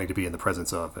 wanting to be in the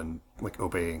presence of and like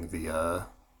obeying the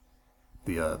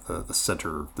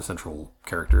central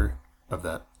character of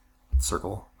that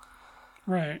circle.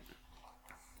 Right.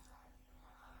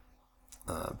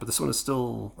 But this one is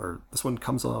still, or this one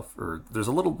comes off, or there's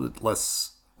a little bit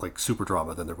less like super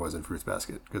drama than there was in Fruits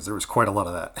Basket, because there was quite a lot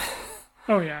of that.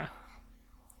 Oh yeah.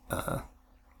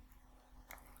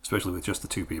 Especially with just the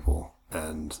two people,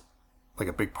 and like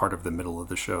a big part of the middle of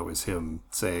the show is him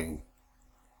saying,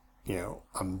 you know,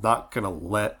 I'm not gonna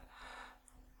let,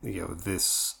 you know,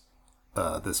 this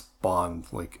bond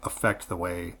like affect the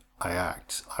way I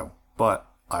act. But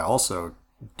I also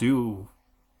do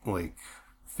like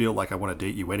feel like I want to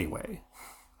date you anyway.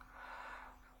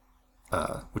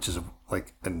 Which is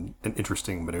like an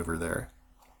interesting maneuver there.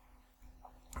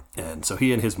 And so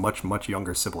he and his much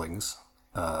younger siblings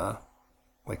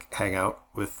like hang out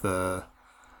with this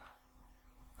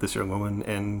young woman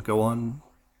and go on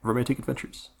romantic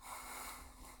adventures.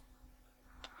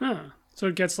 Huh. So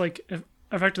it gets like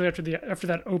effectively after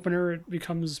that opener, it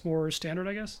becomes more standard,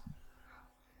 I guess.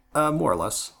 More or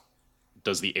less.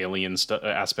 Does the alien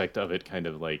aspect of it kind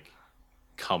of like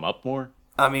come up more?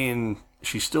 I mean,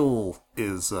 she still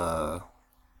is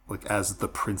like as the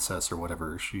princess or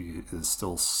whatever. She is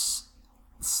still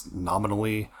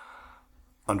nominally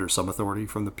under some authority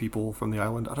from the people from the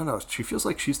island. I don't know. She feels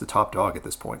like she's the top dog at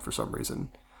this point for some reason.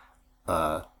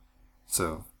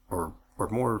 So or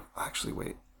more. Actually,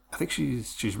 wait. I think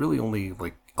she's really only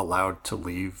like allowed to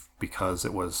leave because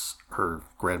it was her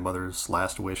grandmother's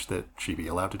last wish that she be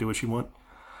allowed to do what she want.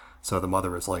 So the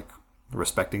mother is like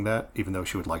respecting that, even though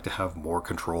she would like to have more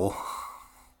control.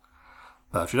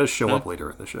 She does show up later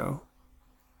in the show.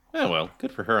 Oh, well,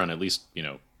 good for her on at least, you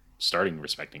know, starting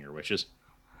respecting her wishes.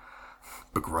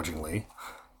 Begrudgingly.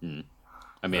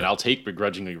 I mean, I'll take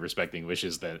begrudgingly respecting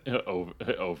wishes that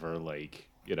over like,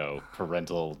 you know,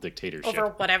 parental dictatorship. Over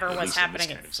whatever at was least happening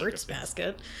in kind of Fruits circumstance.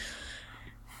 Basket.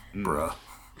 Bruh.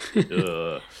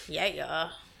 Yeah.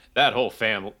 That whole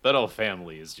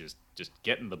family is just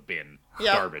get in the bin.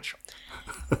 Yep. Garbage.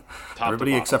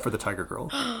 Everybody except for the tiger girl.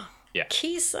 Yeah.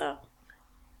 Kisa.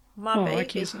 My Oh, baby. I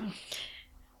guess.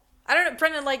 I don't know,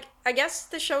 Brendan, like, I guess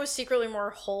the show is secretly more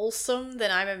wholesome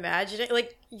than I'm imagining.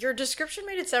 Like, your description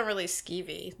made it sound really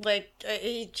skeevy. Like,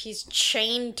 he's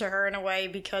chained to her in a way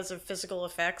because of physical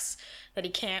effects that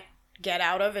he can't get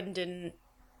out of and didn't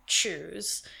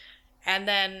choose. And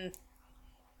then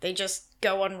they just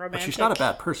go on romantic But she's not a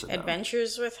bad person, though.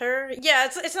 adventures with her. Yeah,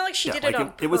 it's not like she did like it on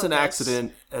purpose. it was an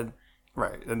accident, and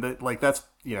right, and like that's,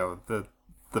 you know,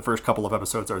 the first couple of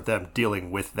episodes are them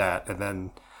dealing with that, and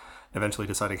then eventually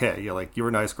deciding, hey, you know, like, you're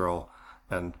a nice girl,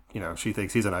 and, you know, she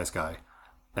thinks he's a nice guy,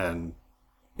 and,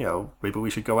 you know, maybe we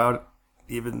should go out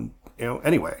even, you know,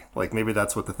 anyway. Like, maybe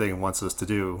that's what the thing wants us to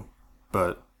do,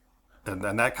 but and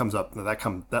that comes up,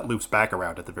 that loops back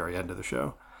around at the very end of the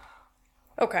show.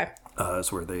 Okay.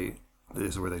 Is where they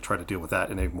try to deal with that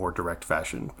in a more direct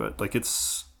fashion. But like,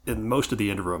 it's in most of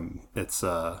the interim, it's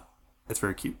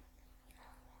very cute.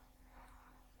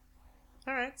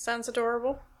 All right, sounds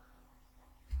adorable.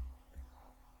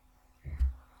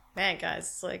 Man, guys,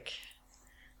 it's like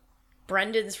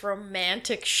Brendan's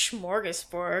romantic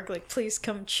smorgasbord. Like, please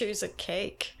come choose a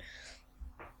cake.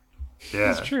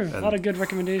 Yeah, That's true. A lot of good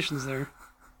recommendations there.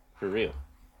 For real.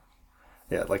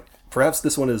 Yeah, like perhaps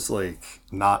this one is like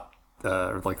not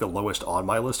like the lowest on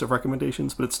my list of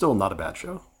recommendations, but it's still not a bad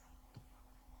show.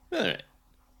 All right.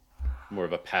 More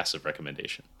of a passive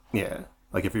recommendation. Yeah,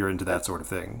 like if you're into that sort of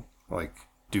thing, like,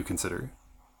 do consider.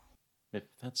 If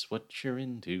that's what you're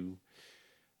into.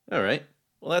 All right.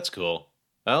 Well, that's cool.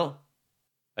 Well,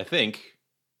 I think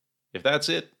if that's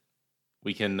it,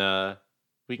 we can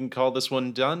call this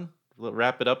one done. We'll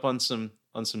wrap it up on some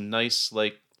nice,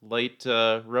 like, light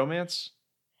romance.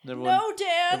 Everyone, No,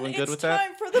 Dan, everyone good it's with that?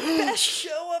 time for the best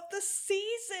show of the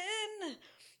season.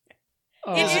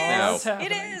 Oh, Is it now? what's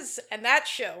happening? It is. And that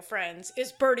show, friends,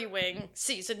 is Birdie Wing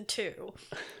Season 2.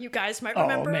 You guys might Oh,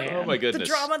 remember man. Oh my the goodness.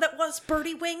 drama that was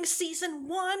Birdie Wing Season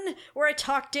 1, where I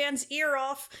talked Dan's ear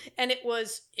off, and it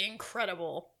was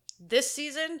incredible. This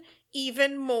season,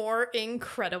 even more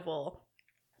incredible.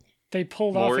 They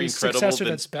pulled More off a incredible successor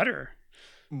than- that's better.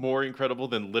 More incredible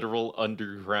than literal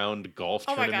underground golf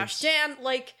Oh my gosh, tournaments Dan,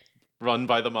 like, run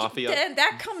by the mafia. Dan,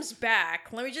 that comes back.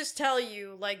 Let me just tell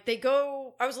you, like,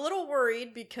 I was a little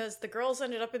worried because the girls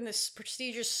ended up in this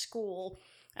prestigious school,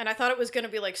 and I thought it was going to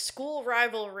be like school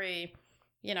rivalry,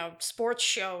 you know, sports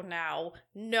show now.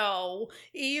 No.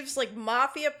 Eve's, like,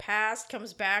 mafia past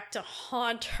comes back to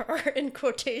haunt her, in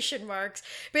quotation marks.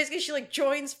 Basically, she, like,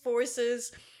 joins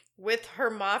forces with her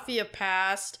mafia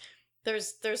past.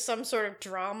 There's some sort of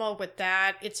drama with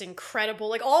that. It's incredible.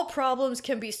 Like, all problems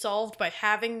can be solved by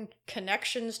having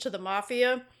connections to the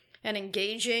mafia and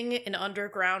engaging in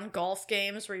underground golf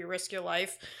games where you risk your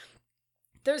life.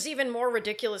 There's even more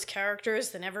ridiculous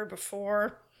characters than ever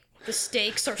before. The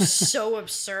stakes are so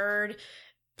absurd.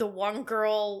 The one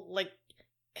girl, like,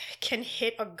 can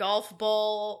hit a golf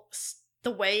ball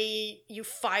the way you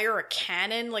fire a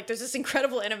cannon. Like, there's this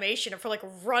incredible animation of her, like,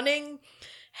 running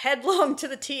headlong to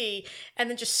the tee and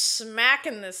then just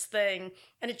smacking this thing.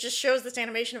 And it just shows this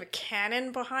animation of a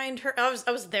cannon behind her. I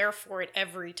was there for it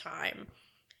every time.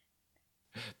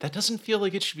 That doesn't feel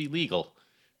like it should be legal.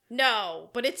 No,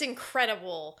 but it's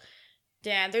incredible.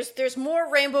 Dan, there's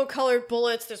more rainbow-colored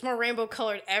bullets, there's more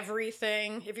rainbow-colored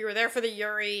everything. If you were there for the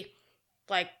Yuri,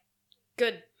 like,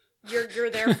 good, you're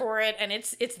there for it, and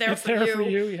it's there It's for there you. for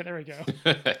you. Yeah, there we go.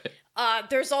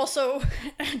 There's also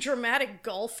dramatic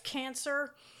golf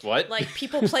cancer. What? Like,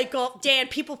 people play golf. Dan,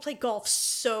 people play golf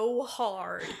so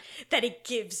hard that it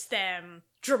gives them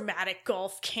dramatic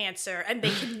golf cancer, and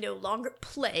they can no longer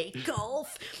play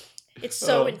golf. It's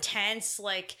so intense.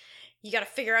 Like, you gotta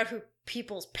figure out who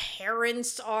people's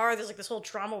parents are. There's like this whole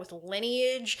drama with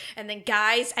lineage. And then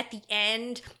guys, at the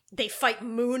end, they fight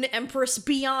Moon Empress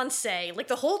Beyonce. Like,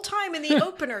 the whole time in the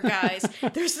opener, guys,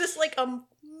 there's this like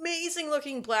amazing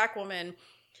looking black woman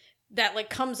that like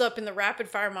comes up in the rapid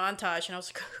fire montage. And I was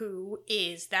like, who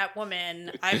is that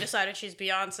woman? I've decided she's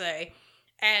Beyonce.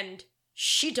 And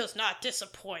she does not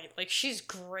disappoint. Like, she's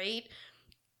great.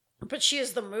 But she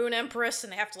is the Moon Empress,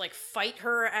 and they have to, like, fight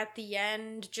her at the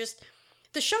end. Just,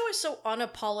 the show is so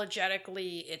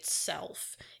unapologetically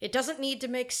itself. It doesn't need to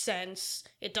make sense.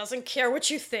 It doesn't care what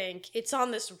you think. It's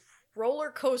on this roller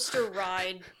coaster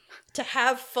ride to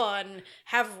have fun,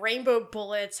 have rainbow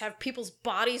bullets, have people's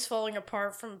bodies falling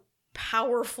apart from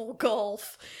powerful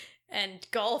golf, and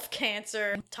golf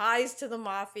cancer, ties to the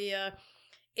mafia.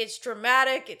 It's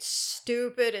dramatic, it's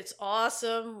stupid, it's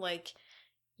awesome, like...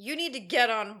 You need to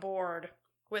get on board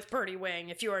with Birdie Wing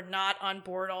if you are not on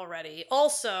board already.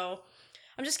 Also,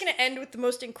 I'm just going to end with the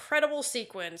most incredible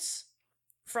sequence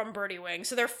from Birdie Wing.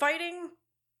 So they're fighting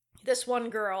this one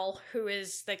girl who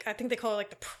is, like, I think they call her, like,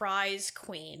 the prize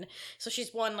queen. So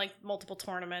she's won, like, multiple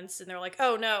tournaments, and they're like,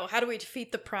 oh no, how do we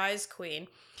defeat the prize queen?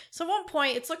 So at one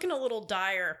point, it's looking a little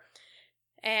dire.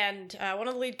 And one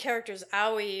of the lead characters,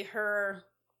 Aoi, her,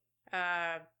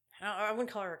 I wouldn't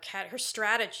call her a cat, her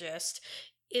strategist,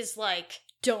 is like,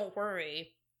 don't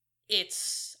worry,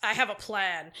 I have a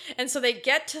plan. And so they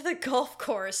get to the golf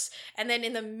course, and then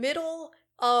in the middle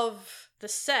of the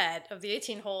set of the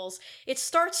 18 holes, it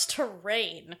starts to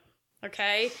rain.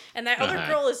 Okay? And that other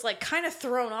girl is like kind of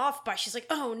thrown off by, she's like,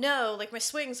 oh no, like my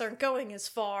swings aren't going as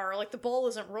far, or like the ball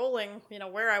isn't rolling,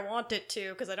 where I want it to,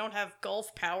 because I don't have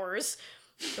golf powers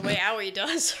the way Aoi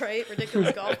does, right?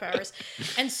 Ridiculous golf powers.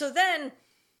 And so then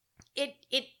it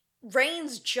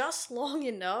rains just long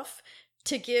enough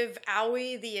to give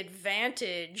Aoi the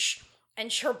advantage,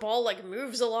 and her ball like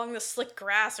moves along the slick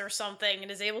grass or something and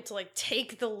is able to like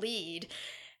take the lead.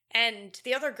 And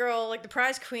the other girl, like the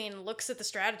prize queen, looks at the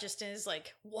strategist and is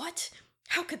like, what?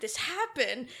 How could this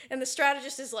happen? And the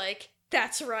strategist is like,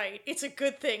 that's right, it's a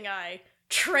good thing I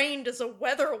trained as a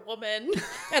weather woman,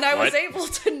 and I was able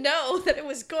to know that it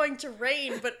was going to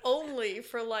rain, but only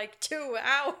for like 2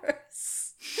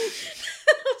 hours.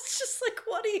 I was just like,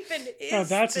 what even is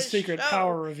that's this a secret show?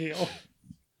 Power reveal.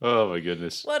 Oh my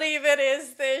goodness. What even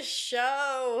is this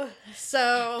show?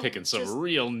 So Picking some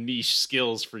real niche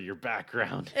skills for your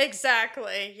background.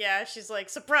 Exactly. Yeah, she's like,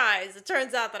 surprise, it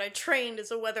turns out that I trained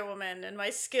as a weatherwoman, and my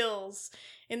skills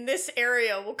in this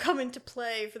area will come into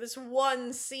play for this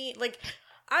one scene. Like,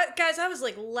 I was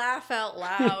like, laugh out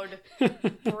loud,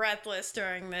 breathless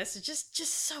during this. It's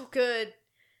just so good.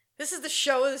 This is the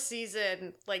show of the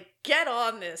season. Like, get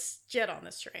on this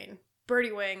train.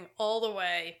 Birdie Wing all the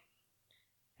way.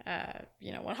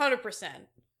 100%.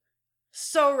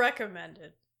 So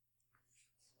recommended.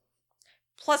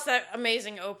 Plus that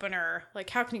amazing opener. Like,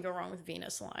 how can you go wrong with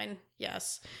Venus line?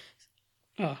 Yes.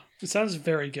 Oh, it sounds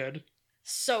very good.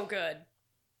 So good.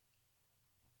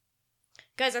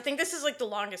 Guys, I think this is like the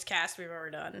longest cast we've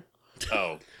ever done.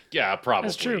 Oh, yeah, probably.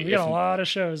 That's true. We got a lot of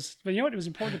shows. But you know what? It was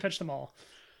important to pitch them all.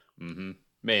 Mm-hmm.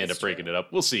 May end up breaking it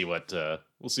up. We'll see what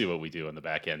we do on the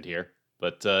back end here.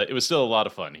 But it was still a lot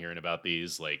of fun hearing about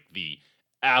these, like the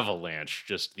avalanche,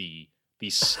 just the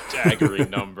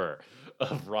staggering number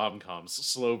of rom-coms,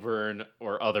 slow burn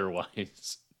or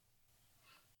otherwise.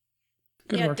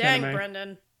 Good work, dang, anime.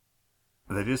 Brendan.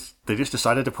 They just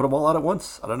decided to put them all out at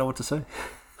once. I don't know what to say.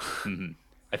 Mm-hmm.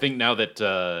 I think now that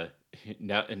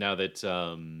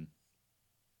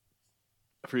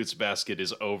Fruits Basket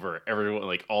is over, everyone,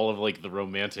 like, all of, like, the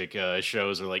romantic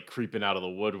shows are, like, creeping out of the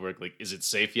woodwork. Like, is it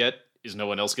safe yet? Is no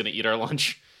one else going to eat our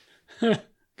lunch?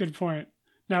 Good point.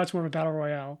 Now it's more of a battle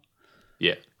royale.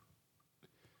 Yeah.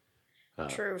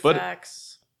 True but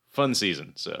facts. Fun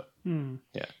season, so,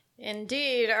 yeah.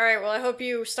 Indeed. All right, well, I hope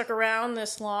you stuck around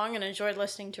this long and enjoyed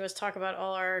listening to us talk about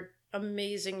all our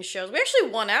amazing shows. We actually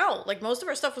won out. Like, most of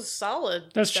our stuff was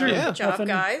solid. That's true. Good job,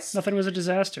 guys. Nothing was a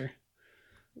disaster.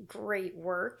 Great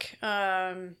work.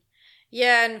 Yeah,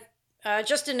 and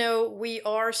just to note, we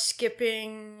are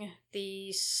skipping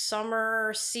the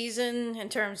summer season in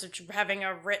terms of having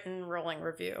a written rolling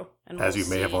review. And as you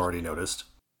may have already noticed.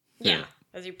 Yeah,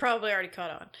 as you probably already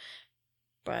caught on.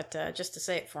 But just to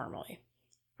say it formally.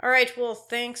 All right, well,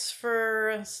 thanks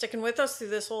for sticking with us through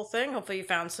this whole thing. Hopefully you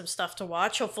found some stuff to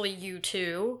watch. Hopefully you,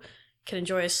 too, can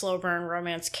enjoy a slow burn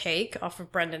romance cake off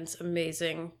of Brendan's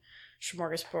amazing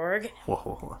smorgasbord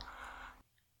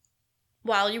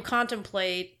while you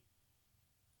contemplate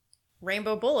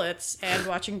rainbow bullets and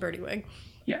watching Birdie Wing.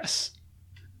 Yes.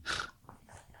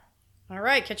 All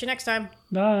right, catch you next time.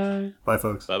 Bye. Bye,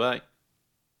 folks. Bye-bye.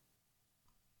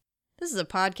 This is a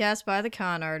podcast by The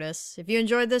Con Artists. If you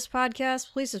enjoyed this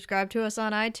podcast, please subscribe to us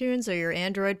on iTunes or your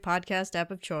Android podcast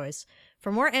app of choice.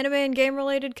 For more anime and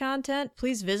game-related content,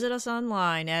 please visit us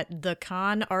online at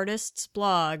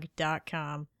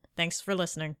theconartistsblog.com. Thanks for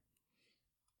listening.